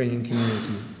the Ukrainian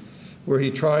community, where he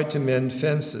tried to mend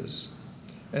fences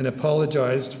and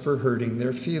apologized for hurting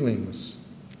their feelings.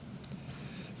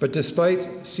 But despite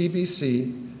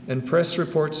CBC and press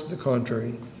reports to the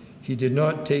contrary, he did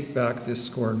not take back this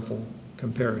scornful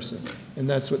comparison. And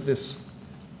that's what this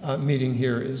meeting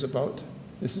here is about.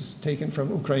 This is taken from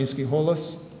Ukraiński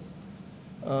Голос,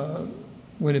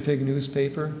 Winnipeg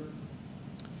newspaper,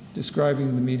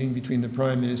 describing the meeting between the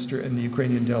Prime Minister and the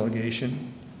Ukrainian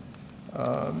delegation.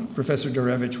 Professor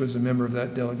Dorevich was a member of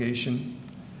that delegation.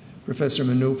 Professor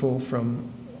Manupal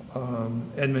from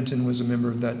Edmonton was a member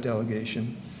of that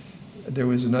delegation. There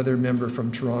was another member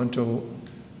from Toronto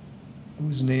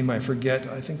whose name I forget.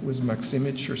 I think it was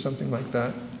Maximich or something like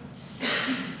that.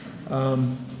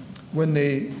 When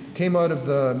they came out of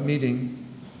the meeting,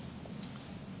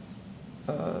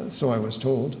 so I was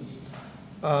told,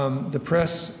 the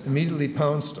press immediately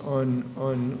pounced on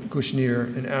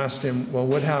Kushner and asked him, well,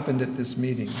 what happened at this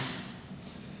meeting?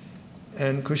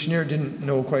 And Kushner didn't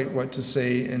know quite what to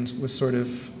say and was sort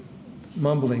of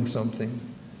mumbling something.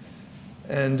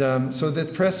 And so the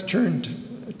press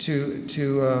turned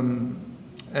to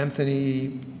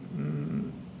Anthony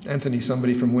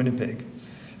somebody from Winnipeg,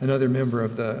 another member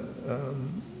of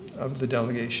the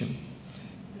delegation.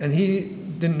 And he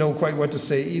didn't know quite what to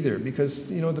say either,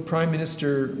 because, you know, the Prime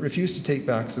Minister refused to take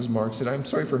back his remarks, said, I'm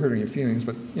sorry for hurting your feelings,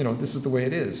 but, you know, this is the way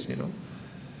it is, you know.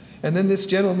 And then this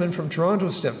gentleman from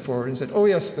Toronto stepped forward and said, oh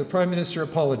yes, the Prime Minister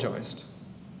apologized,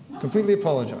 completely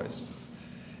apologized.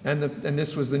 And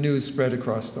this was the news spread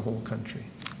across the whole country.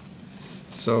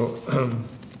 So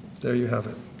there you have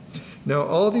it. Now,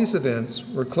 all these events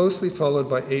were closely followed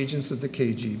by agents of the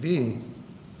KGB,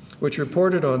 which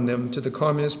reported on them to the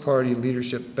Communist Party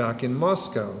leadership back in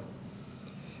Moscow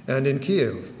and in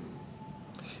Kiev.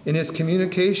 In his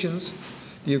communications,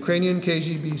 the Ukrainian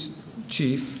KGB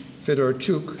chief,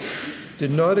 Fedorchuk, did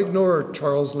not ignore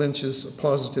Charles Lynch's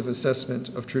positive assessment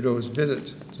of Trudeau's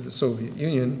visit to the Soviet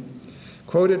Union,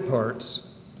 quoted parts,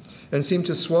 and seemed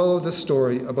to swallow the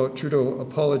story about Trudeau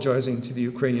apologizing to the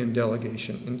Ukrainian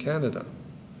delegation in Canada.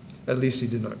 At least he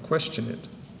did not question it.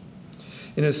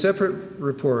 In a separate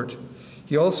report,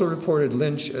 he also reported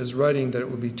Lynch as writing that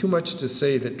it would be too much to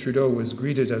say that Trudeau was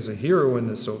greeted as a hero in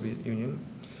the Soviet Union.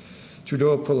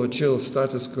 Trudeau получил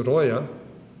статус героя,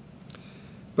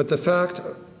 but the fact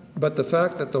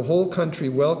that the whole country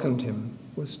welcomed him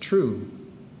was true.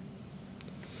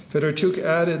 Fedorchuk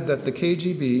added that the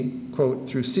KGB, quote,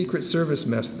 through secret service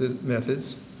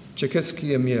methods,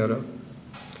 Чекистские меры,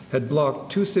 had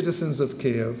blocked 2 citizens of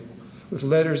Kiev with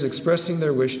letters expressing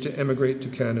their wish to emigrate to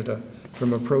Canada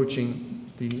from approaching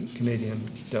the Canadian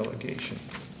delegation.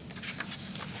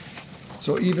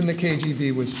 So even the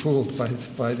KGB was fooled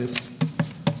by this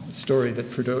story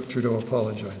that Trudeau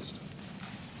apologized.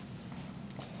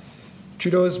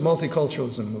 Trudeau's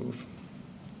multiculturalism move.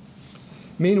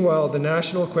 Meanwhile, the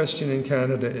national question in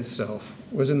Canada itself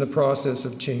was in the process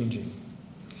of changing.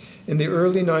 In the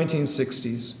early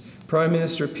 1960s, Prime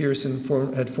Minister Pearson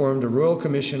had formed a Royal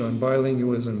Commission on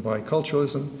Bilingualism and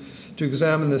Biculturalism to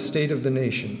examine the state of the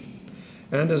nation,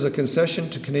 and as a concession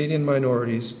to Canadian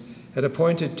minorities, had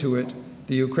appointed to it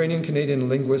the Ukrainian-Canadian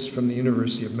linguist from the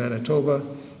University of Manitoba,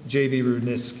 J.B.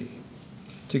 Rudnitsky,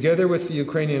 together with the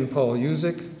Ukrainian Paul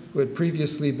Yuzik, who had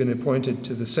previously been appointed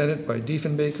to the Senate by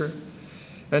Diefenbaker,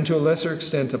 and to a lesser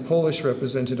extent a Polish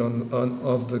representative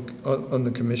on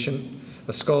the commission,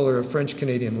 a scholar of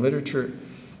French-Canadian literature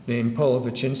named Paul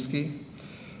Wyszynski.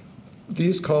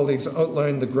 These colleagues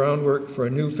outlined the groundwork for a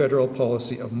new federal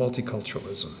policy of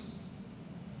multiculturalism.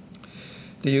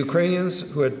 The Ukrainians,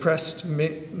 who had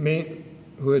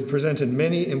presented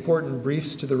many important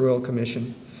briefs to the Royal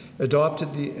Commission,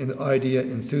 adopted the idea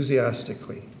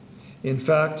enthusiastically. In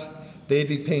fact, they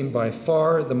became by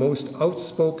far the most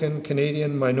outspoken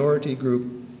Canadian minority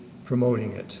group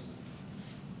promoting it.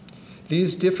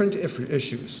 These different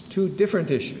issues, two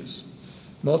different issues,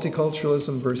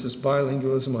 multiculturalism versus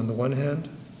bilingualism on the one hand,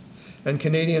 and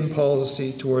Canadian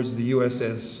policy towards the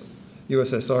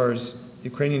USSR's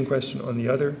Ukrainian question on the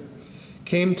other,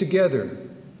 came together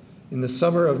in the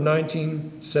summer of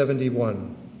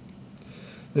 1971.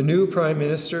 The new Prime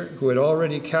Minister, who had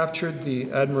already captured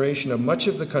the admiration of much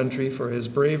of the country for his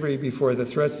bravery before the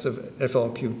threats of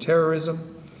FLQ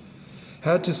terrorism,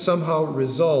 had to somehow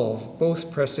resolve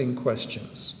both pressing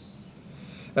questions.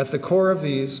 At the core of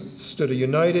these stood a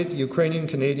united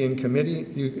Ukrainian-Canadian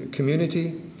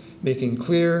community making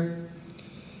clear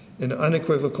and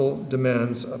unequivocal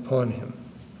demands upon him.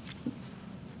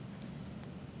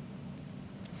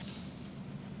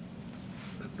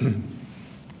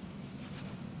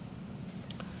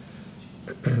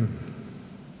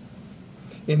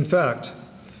 In fact,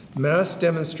 mass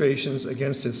demonstrations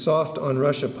against his soft on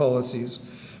Russia policies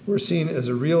were seen as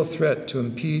a real threat to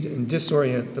impede and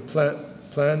disorient the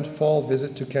planned fall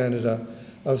visit to Canada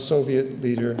of Soviet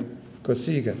leader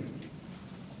Kosygin.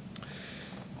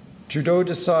 Trudeau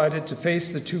decided to face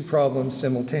the two problems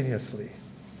simultaneously.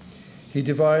 He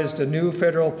devised a new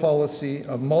federal policy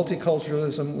of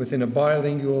multiculturalism within a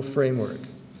bilingual framework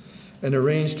and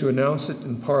arranged to announce it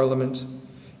in Parliament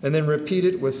and then repeat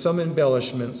it with some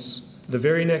embellishments the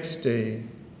very next day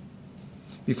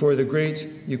before the great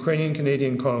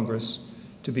Ukrainian-Canadian Congress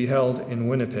to be held in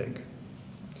Winnipeg.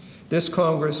 This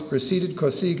Congress preceded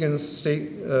Kosygin's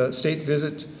state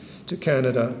visit to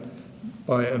Canada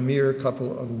by a mere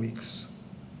couple of weeks.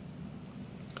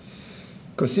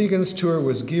 Kosygin's tour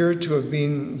was geared to have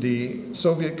been the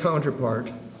Soviet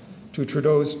counterpart to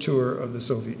Trudeau's tour of the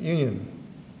Soviet Union.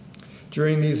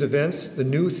 During these events, the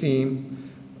new theme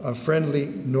of friendly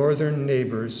northern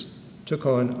neighbors took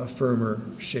on a firmer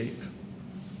shape.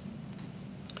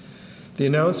 The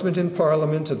announcement in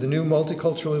Parliament of the new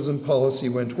multiculturalism policy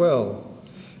went well,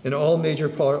 and all major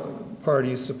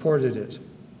parties supported it.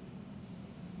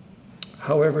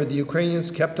 However, the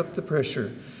Ukrainians kept up the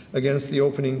pressure against the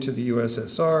opening to the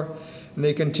USSR, and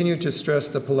they continued to stress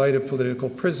the plight of political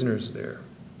prisoners there.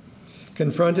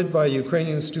 Confronted by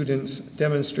Ukrainian student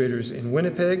demonstrators in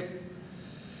Winnipeg,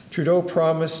 Trudeau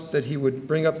promised that he would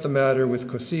bring up the matter with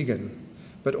Kosygin,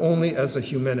 but only as a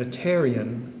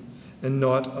humanitarian and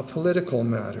not a political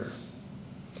matter.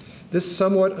 This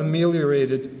somewhat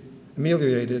ameliorated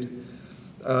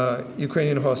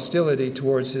Ukrainian hostility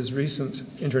towards his recent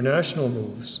international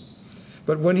moves.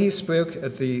 But when he spoke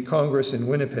at the Congress in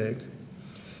Winnipeg,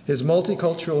 his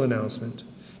multicultural announcement,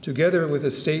 together with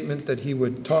a statement that he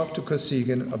would talk to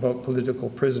Kosygin about political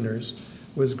prisoners,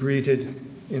 was greeted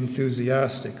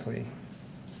enthusiastically.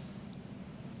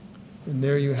 And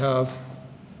there you have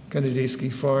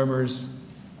Kanadiyski Farmers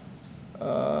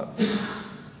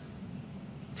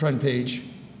front page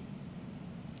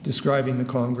describing the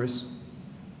Congress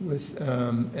with,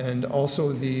 and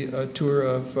also the tour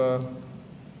of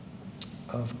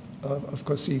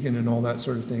Kosygin and all that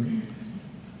sort of thing.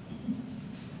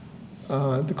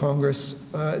 The Congress.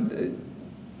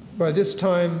 By this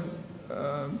time,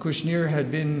 Kushner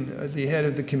had been the head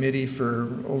of the committee for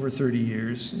over 30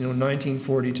 years,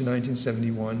 1940 to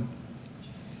 1971.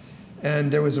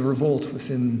 And there was a revolt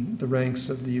within the ranks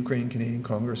of the Ukrainian-Canadian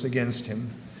Congress against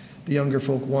him. The younger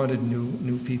folk wanted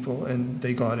new people, and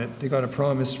they got it. They got a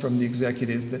promise from the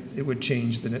executive that it would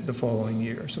change the following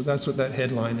year. So that's what that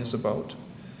headline is about.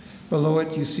 Below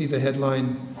it, you see the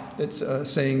headline that's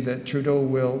saying that Trudeau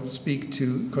will speak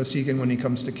to Kosygin when he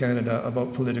comes to Canada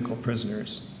about political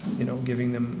prisoners,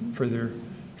 giving them further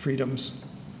freedoms.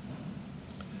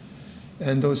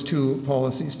 And those two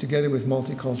policies, together with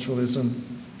multiculturalism,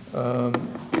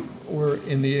 were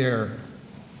in the air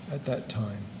at that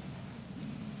time.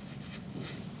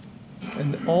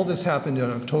 And all this happened in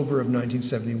October of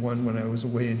 1971 when I was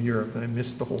away in Europe, and I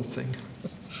missed the whole thing,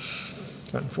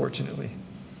 unfortunately.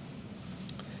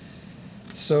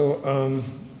 So,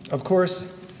 of course,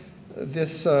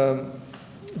 this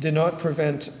did not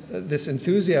prevent this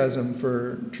enthusiasm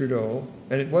for Trudeau,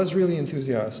 and it was really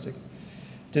enthusiastic,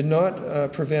 did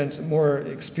not prevent more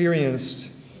experienced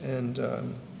and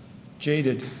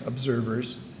jaded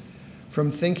observers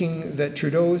from thinking that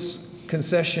Trudeau's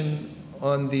concession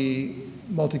on the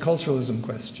multiculturalism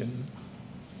question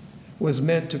was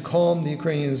meant to calm the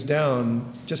Ukrainians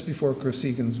down just before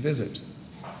Kosygин's visit.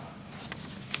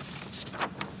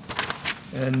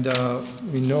 And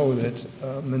we know that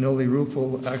Manoli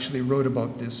Rupel actually wrote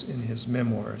about this in his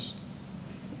memoirs.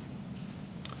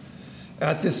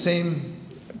 At this same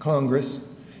Congress,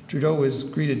 Trudeau was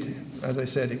greeted, as I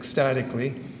said,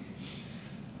 ecstatically.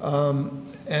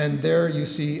 And there you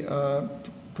see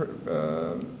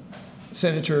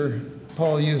Senator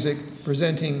Paul Yuzek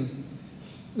presenting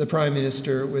the Prime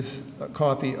Minister with a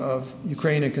copy of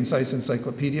Ukraine, a Concise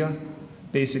Encyclopedia,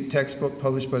 basic textbook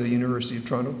published by the University of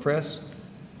Toronto Press.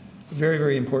 Very,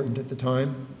 very important at the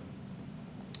time.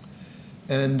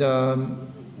 And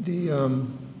the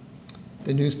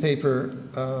newspaper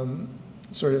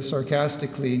sort of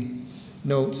sarcastically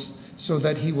notes, so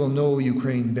that he will know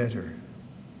Ukraine better.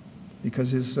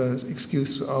 Because his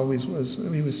excuse always was,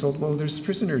 he was told, well, there's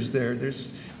prisoners there.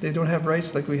 They don't have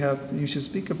rights like we have. You should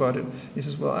speak about it. He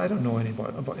says, well, I don't know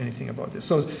about anything about this.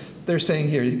 So they're saying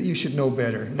here, you should know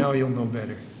better. Now you'll know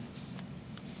better.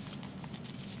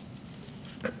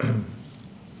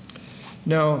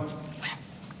 Now,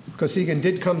 Kosygin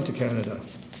did come to Canada,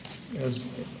 as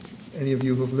any of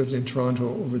you who have lived in Toronto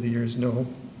over the years know.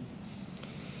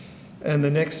 And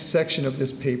the next section of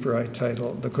this paper I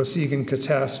title, The Kosygin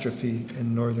Catastrophe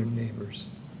and Northern Neighbors.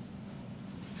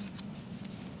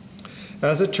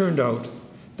 As it turned out,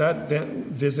 that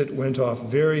visit went off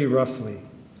very roughly.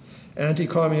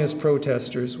 Anti-communist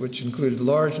protesters, which included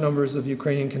large numbers of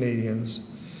Ukrainian Canadians,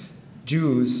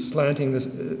 Jews chanting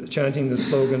the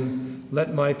slogan,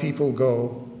 "Let my people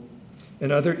go,"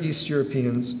 and other East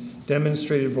Europeans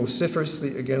demonstrated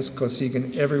vociferously against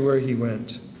Kosygin everywhere he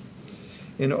went.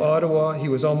 In Ottawa, he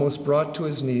was almost brought to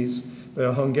his knees by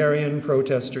a Hungarian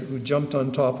protester who jumped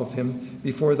on top of him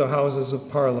before the Houses of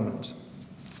Parliament.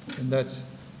 And that's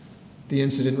the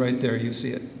incident right there, you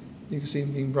see it. You can see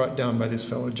him being brought down by this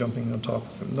fellow jumping on top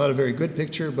of him. Not a very good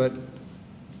picture, but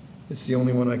it's the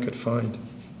only one I could find.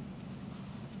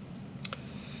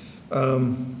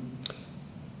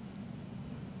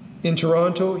 In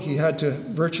Toronto, he had to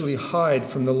virtually hide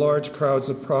from the large crowds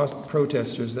of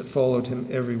protesters that followed him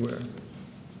everywhere.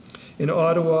 In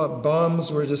Ottawa,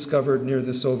 bombs were discovered near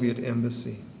the Soviet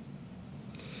embassy.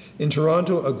 In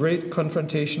Toronto, a great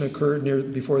confrontation occurred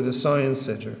before the Science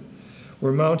Centre,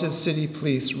 where mounted city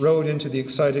police rode into the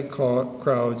excited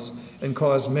crowds and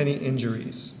caused many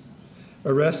injuries.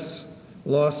 Arrests,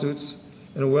 lawsuits,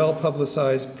 and a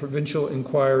well-publicized provincial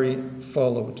inquiry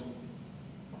followed.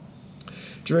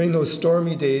 During those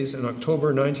stormy days in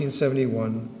October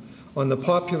 1971, on the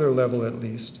popular level at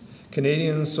least,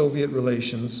 Canadian and Soviet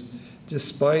relations,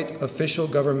 despite official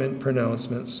government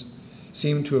pronouncements,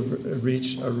 seemed to have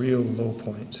reached a real low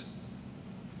point.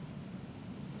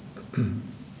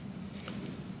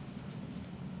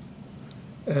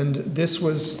 And this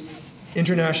was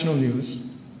international news,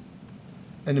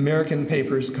 and American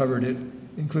papers covered it,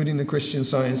 including the Christian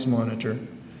Science Monitor.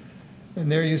 And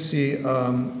there you see,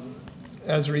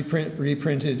 as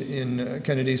reprinted in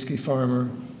Kanadiyski Farmer,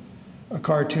 a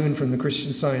cartoon from the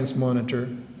Christian Science Monitor,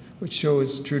 which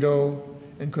shows Trudeau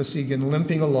and Kosygin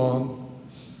limping along,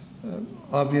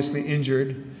 obviously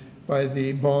injured by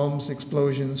the bombs,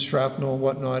 explosions, shrapnel,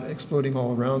 whatnot, exploding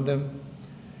all around them.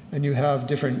 And you have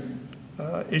different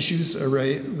issues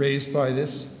raised by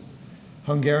this.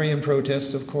 Hungarian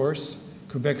protest, of course,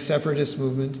 Quebec separatist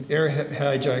movement, air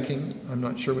hijacking, I'm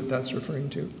not sure what that's referring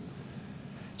to,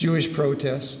 Jewish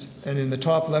protest, and in the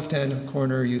top left-hand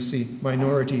corner you see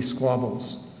minority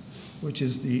squabbles, which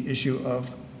is the issue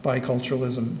of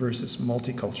biculturalism versus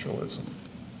multiculturalism.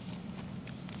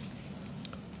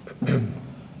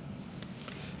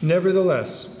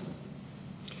 Nevertheless,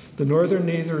 the Northern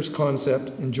Neighbors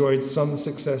concept enjoyed some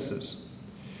successes.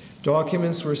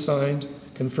 Documents were signed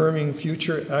confirming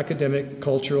future academic,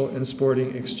 cultural, and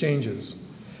sporting exchanges,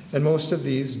 and most of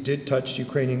these did touch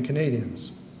Ukrainian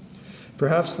Canadians.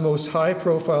 Perhaps the most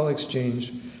high-profile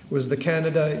exchange was the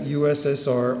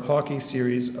Canada-USSR hockey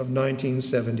series of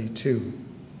 1972,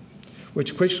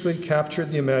 which quickly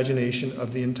captured the imagination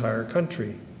of the entire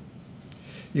country.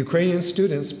 Ukrainian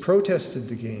students protested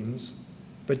the games,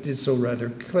 but did so rather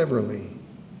cleverly.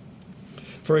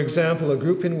 For example, a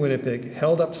group in Winnipeg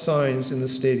held up signs in the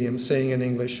stadium saying in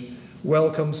English,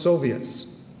 "Welcome Soviets,"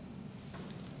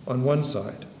 on one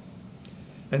side,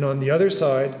 and on the other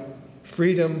side,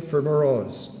 "Freedom for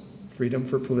Moroz," freedom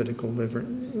for political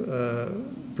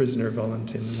prisoner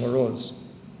Valentin Moroz.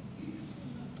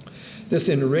 This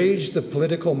enraged the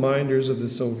political minders of the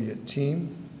Soviet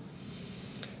team,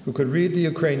 who could read the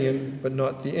Ukrainian but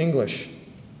not the English.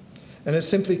 And it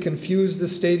simply confused the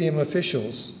stadium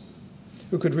officials,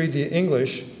 who could read the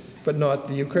English but not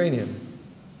the Ukrainian.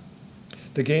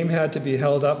 The game had to be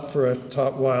held up for a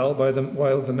while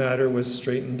while the matter was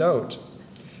straightened out.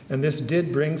 And this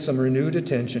did bring some renewed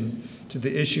attention to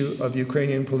the issue of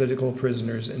Ukrainian political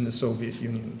prisoners in the Soviet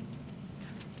Union.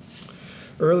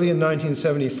 Early in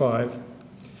 1975,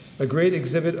 a great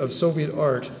exhibit of Soviet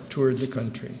art toured the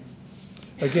country.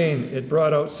 Again, it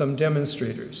brought out some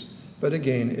demonstrators, but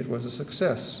again, it was a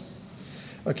success.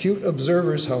 Acute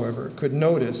observers, however, could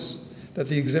notice that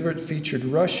the exhibit featured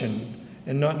Russian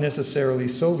and not necessarily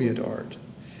Soviet art,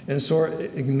 and so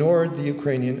ignored the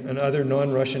Ukrainian and other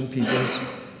non-Russian peoples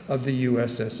of the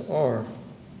USSR.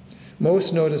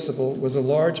 Most noticeable was a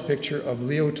large picture of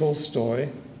Leo Tolstoy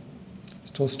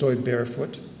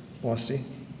barefoot, bossy,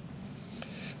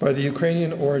 by the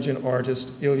Ukrainian origin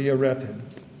artist Ilya Repin,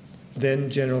 then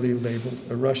generally labeled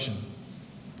a Russian.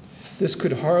 This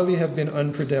could hardly have been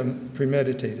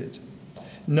unpremeditated.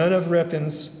 None of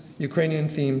Repin's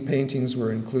Ukrainian-themed paintings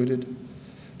were included,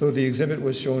 though the exhibit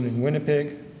was shown in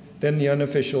Winnipeg, then the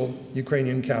unofficial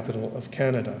Ukrainian capital of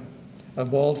Canada, a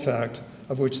bald fact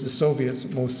of which the Soviets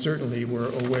most certainly were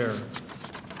aware.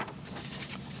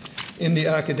 In the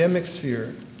academic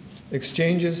sphere,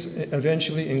 exchanges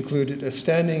eventually included a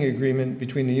standing agreement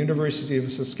between the University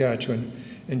of Saskatchewan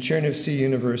and Chernihiv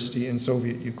University in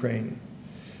Soviet Ukraine.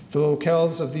 The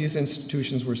locales of these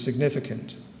institutions were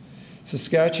significant.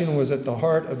 Saskatchewan was at the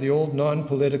heart of the old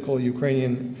non-political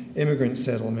Ukrainian immigrant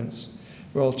settlements,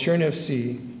 while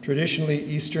Chernihiv, traditionally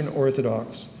Eastern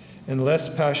Orthodox and less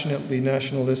passionately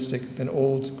nationalistic than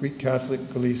old Greek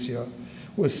Catholic Galicia,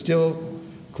 was still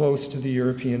close to the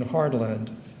European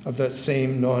heartland of that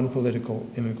same non-political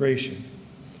immigration.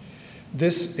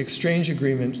 This exchange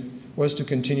agreement was to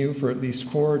continue for at least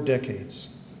 4 decades.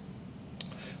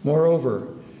 Moreover,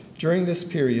 during this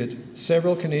period,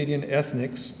 several Canadian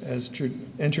ethnics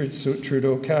entered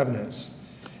Trudeau cabinets,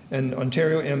 and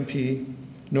Ontario MP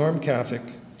Norm Kafic,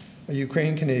 a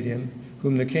Ukrainian Canadian,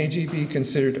 whom the KGB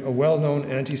considered a well-known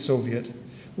anti-Soviet,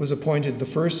 was appointed the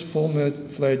first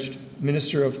full-fledged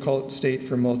Minister of State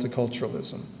for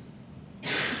Multiculturalism.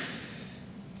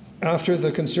 After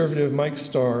the conservative Mike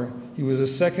Starr, he was the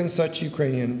second such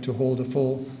Ukrainian to hold a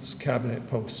full cabinet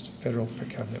post, federal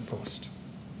cabinet post.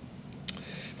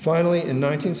 Finally, in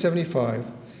 1975,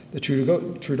 the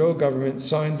Trudeau government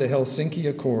signed the Helsinki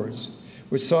Accords,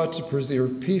 which sought to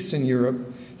preserve peace in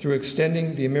Europe through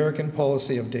extending the American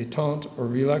policy of détente or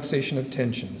relaxation of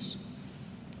tensions.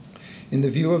 In the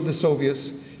view of the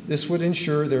Soviets, this would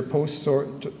ensure their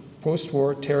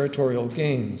post-war territorial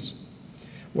gains,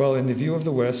 while in the view of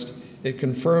the West, it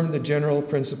confirmed the general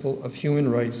principle of human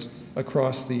rights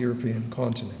across the European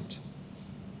continent.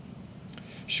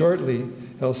 Shortly,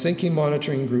 Helsinki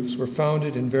monitoring groups were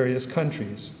founded in various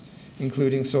countries,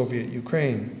 including Soviet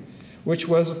Ukraine, which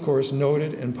was, of course,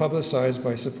 noted and publicized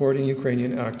by supporting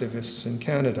Ukrainian activists in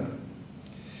Canada.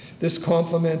 This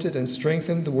complemented and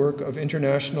strengthened the work of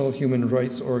international human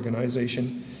rights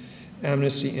organization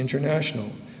Amnesty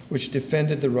International, which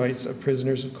defended the rights of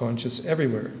prisoners of conscience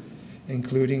everywhere,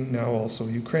 including now also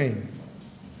Ukraine.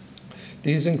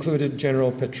 These included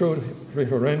General Petro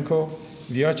Hryhorenko,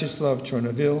 Vyacheslav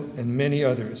Chornovil, and many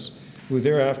others, who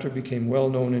thereafter became well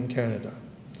known in Canada.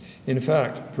 In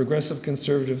fact, progressive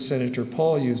conservative Senator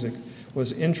Paul Yusik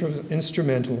was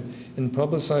instrumental in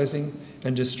publicizing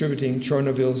and distributing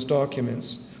Chornovil's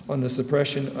documents on the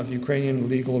suppression of Ukrainian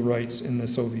legal rights in the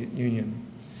Soviet Union.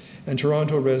 And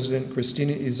Toronto resident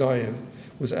Christina Isayev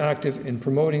was active in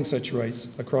promoting such rights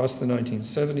across the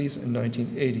 1970s and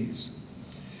 1980s.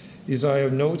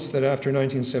 Isayev notes that after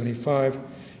 1975,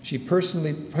 she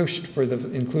personally pushed for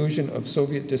the inclusion of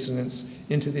Soviet dissidents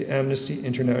into the Amnesty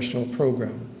International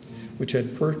program, which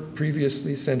had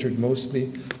previously centered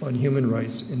mostly on human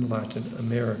rights in Latin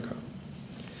America.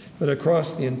 But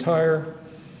across the entire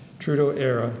Trudeau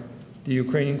era, the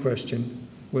Ukrainian question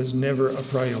was never a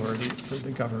priority for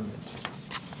the government.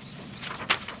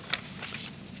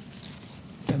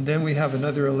 And then we have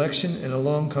another election, and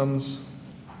along comes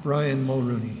Brian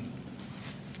Mulroney.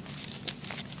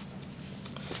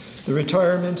 The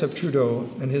retirement of Trudeau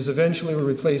and his eventual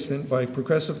replacement by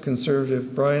progressive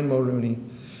conservative Brian Mulroney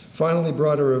finally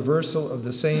brought a reversal of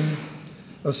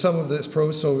some of this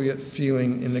pro-Soviet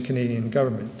feeling in the Canadian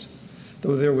government,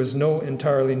 though there was no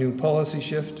entirely new policy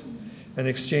shift, and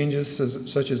exchanges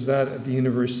such as that at the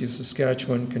University of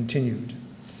Saskatchewan continued.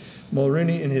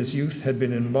 Mulroney in his youth had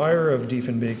been an admirer of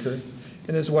Diefenbaker,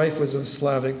 and his wife was of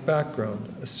Slavic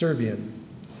background, a Serbian.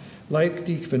 Like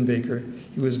Diefenbaker,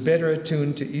 he was better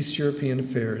attuned to East European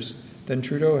affairs than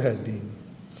Trudeau had been,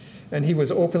 and he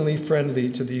was openly friendly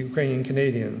to the Ukrainian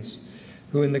Canadians,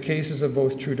 who in the cases of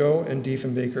both Trudeau and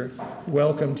Diefenbaker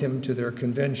welcomed him to their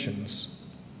conventions.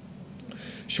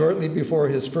 Shortly before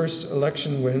his first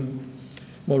election win,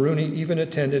 Mulroney even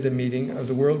attended a meeting of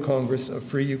the World Congress of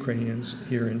Free Ukrainians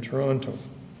here in Toronto.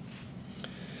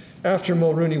 After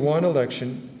Mulroney won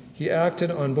election, he acted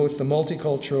on both the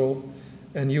multicultural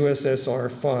and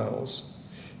USSR files.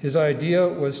 His idea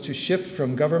was to shift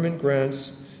from government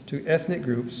grants to ethnic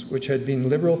groups, which had been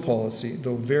Liberal policy,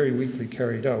 though very weakly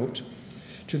carried out,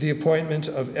 to the appointment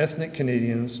of ethnic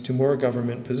Canadians to more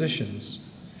government positions.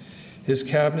 His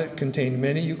cabinet contained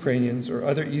many Ukrainians or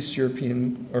other East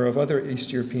European or of other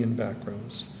East European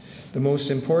backgrounds, the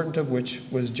most important of which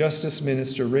was Justice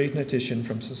Minister Ray Natishin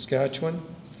from Saskatchewan,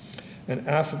 an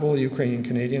affable Ukrainian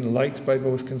Canadian liked by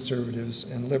both Conservatives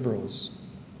and Liberals,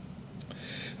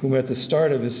 whom at the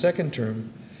start of his second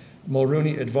term,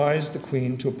 Mulroney advised the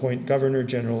Queen to appoint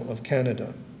Governor-General of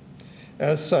Canada.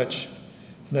 As such,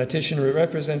 Natishin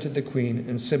represented the Queen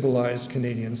and symbolized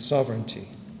Canadian sovereignty.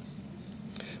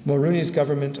 Mulroney's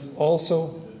government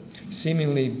also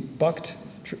seemingly bucked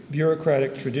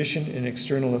bureaucratic tradition in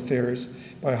external affairs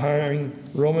by hiring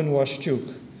Roman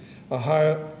Washchuk,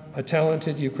 a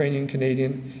talented Ukrainian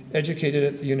Canadian educated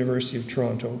at the University of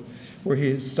Toronto, where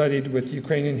he studied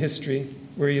Ukrainian history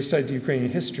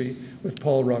with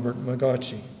Paul Robert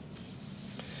Magachi.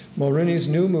 Mulroney's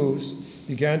new moves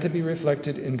began to be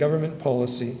reflected in government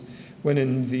policy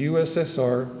when the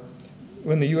USSR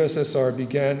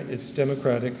began its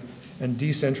democratic and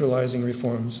decentralizing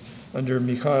reforms under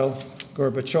Mikhail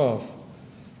Gorbachev,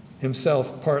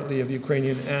 himself partly of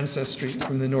Ukrainian ancestry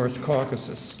from the North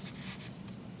Caucasus.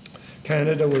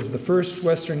 Canada was the first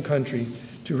Western country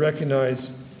to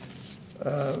recognize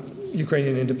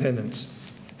Ukrainian independence,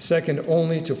 second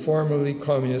only to formerly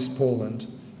communist Poland,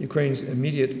 Ukraine's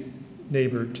immediate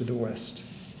neighbor to the west.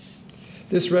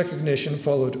 This recognition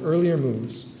followed earlier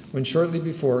moves when shortly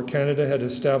before Canada had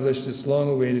established its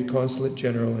long-awaited consulate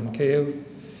general in Kyiv,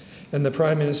 and the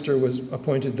Prime Minister was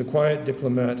appointed the quiet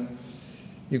diplomat,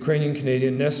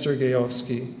 Ukrainian-Canadian Nestor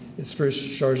Gayovsky, its first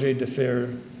chargé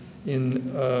d'affaires in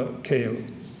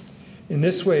Kyiv. In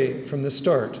this way, from the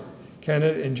start,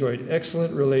 Canada enjoyed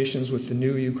excellent relations with the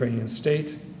new Ukrainian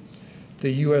state,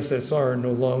 the USSR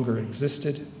no longer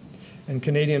existed, and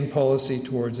Canadian policy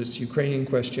towards its Ukrainian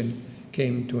question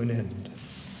came to an end.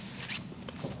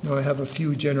 Now I have a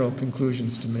few general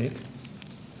conclusions to make.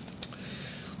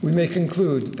 We may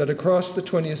conclude that across the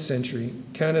 20th century,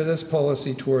 Canada's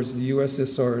policy towards the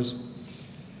USSR's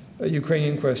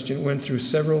Ukrainian question went through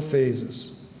several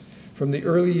phases, from the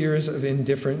early years of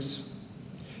indifference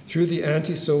through the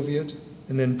anti-Soviet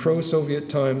and then pro-Soviet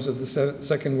times of the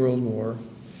Second World War.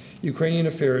 Ukrainian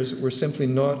affairs were simply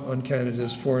not on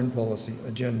Canada's foreign policy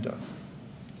agenda.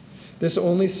 This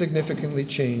only significantly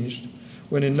changed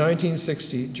when in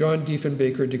 1960, John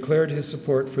Diefenbaker declared his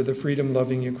support for the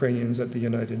freedom-loving Ukrainians at the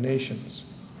United Nations.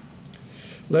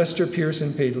 Lester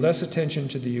Pearson paid less attention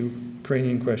to the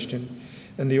Ukrainian question,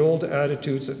 and the old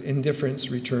attitudes of indifference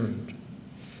returned.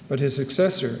 But his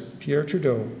successor, Pierre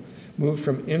Trudeau, moved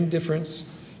from indifference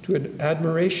to an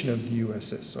admiration of the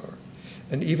USSR,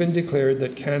 and even declared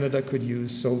that Canada could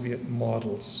use Soviet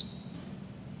models.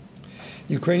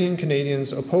 Ukrainian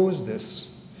Canadians opposed this,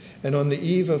 and on the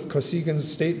eve of Kosygин's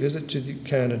state visit to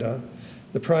Canada,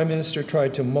 the Prime Minister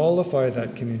tried to mollify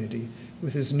that community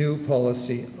with his new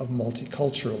policy of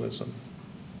multiculturalism.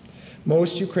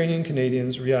 Most Ukrainian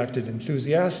Canadians reacted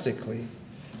enthusiastically,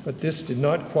 but this did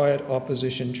not quiet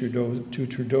opposition to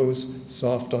Trudeau's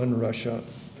soft on Russia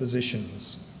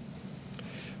positions.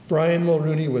 Brian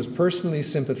Mulroney was personally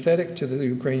sympathetic to the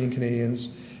Ukrainian Canadians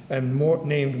and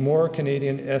named more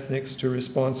Canadian ethnics to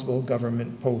responsible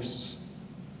government posts.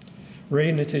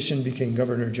 Ray Natishin became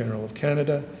Governor-General of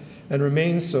Canada and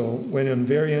remained so when, in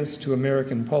variance to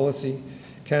American policy,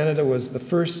 Canada was the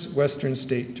first Western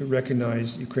state to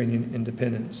recognize Ukrainian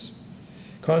independence.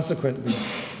 Consequently,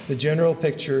 the general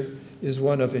picture is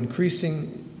one of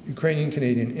increasing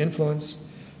Ukrainian-Canadian influence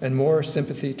and more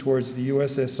sympathy towards the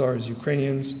USSR's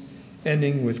Ukrainians,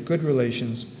 ending with good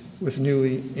relations with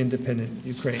newly independent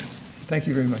Ukraine. Thank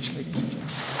you very much, ladies and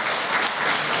gentlemen.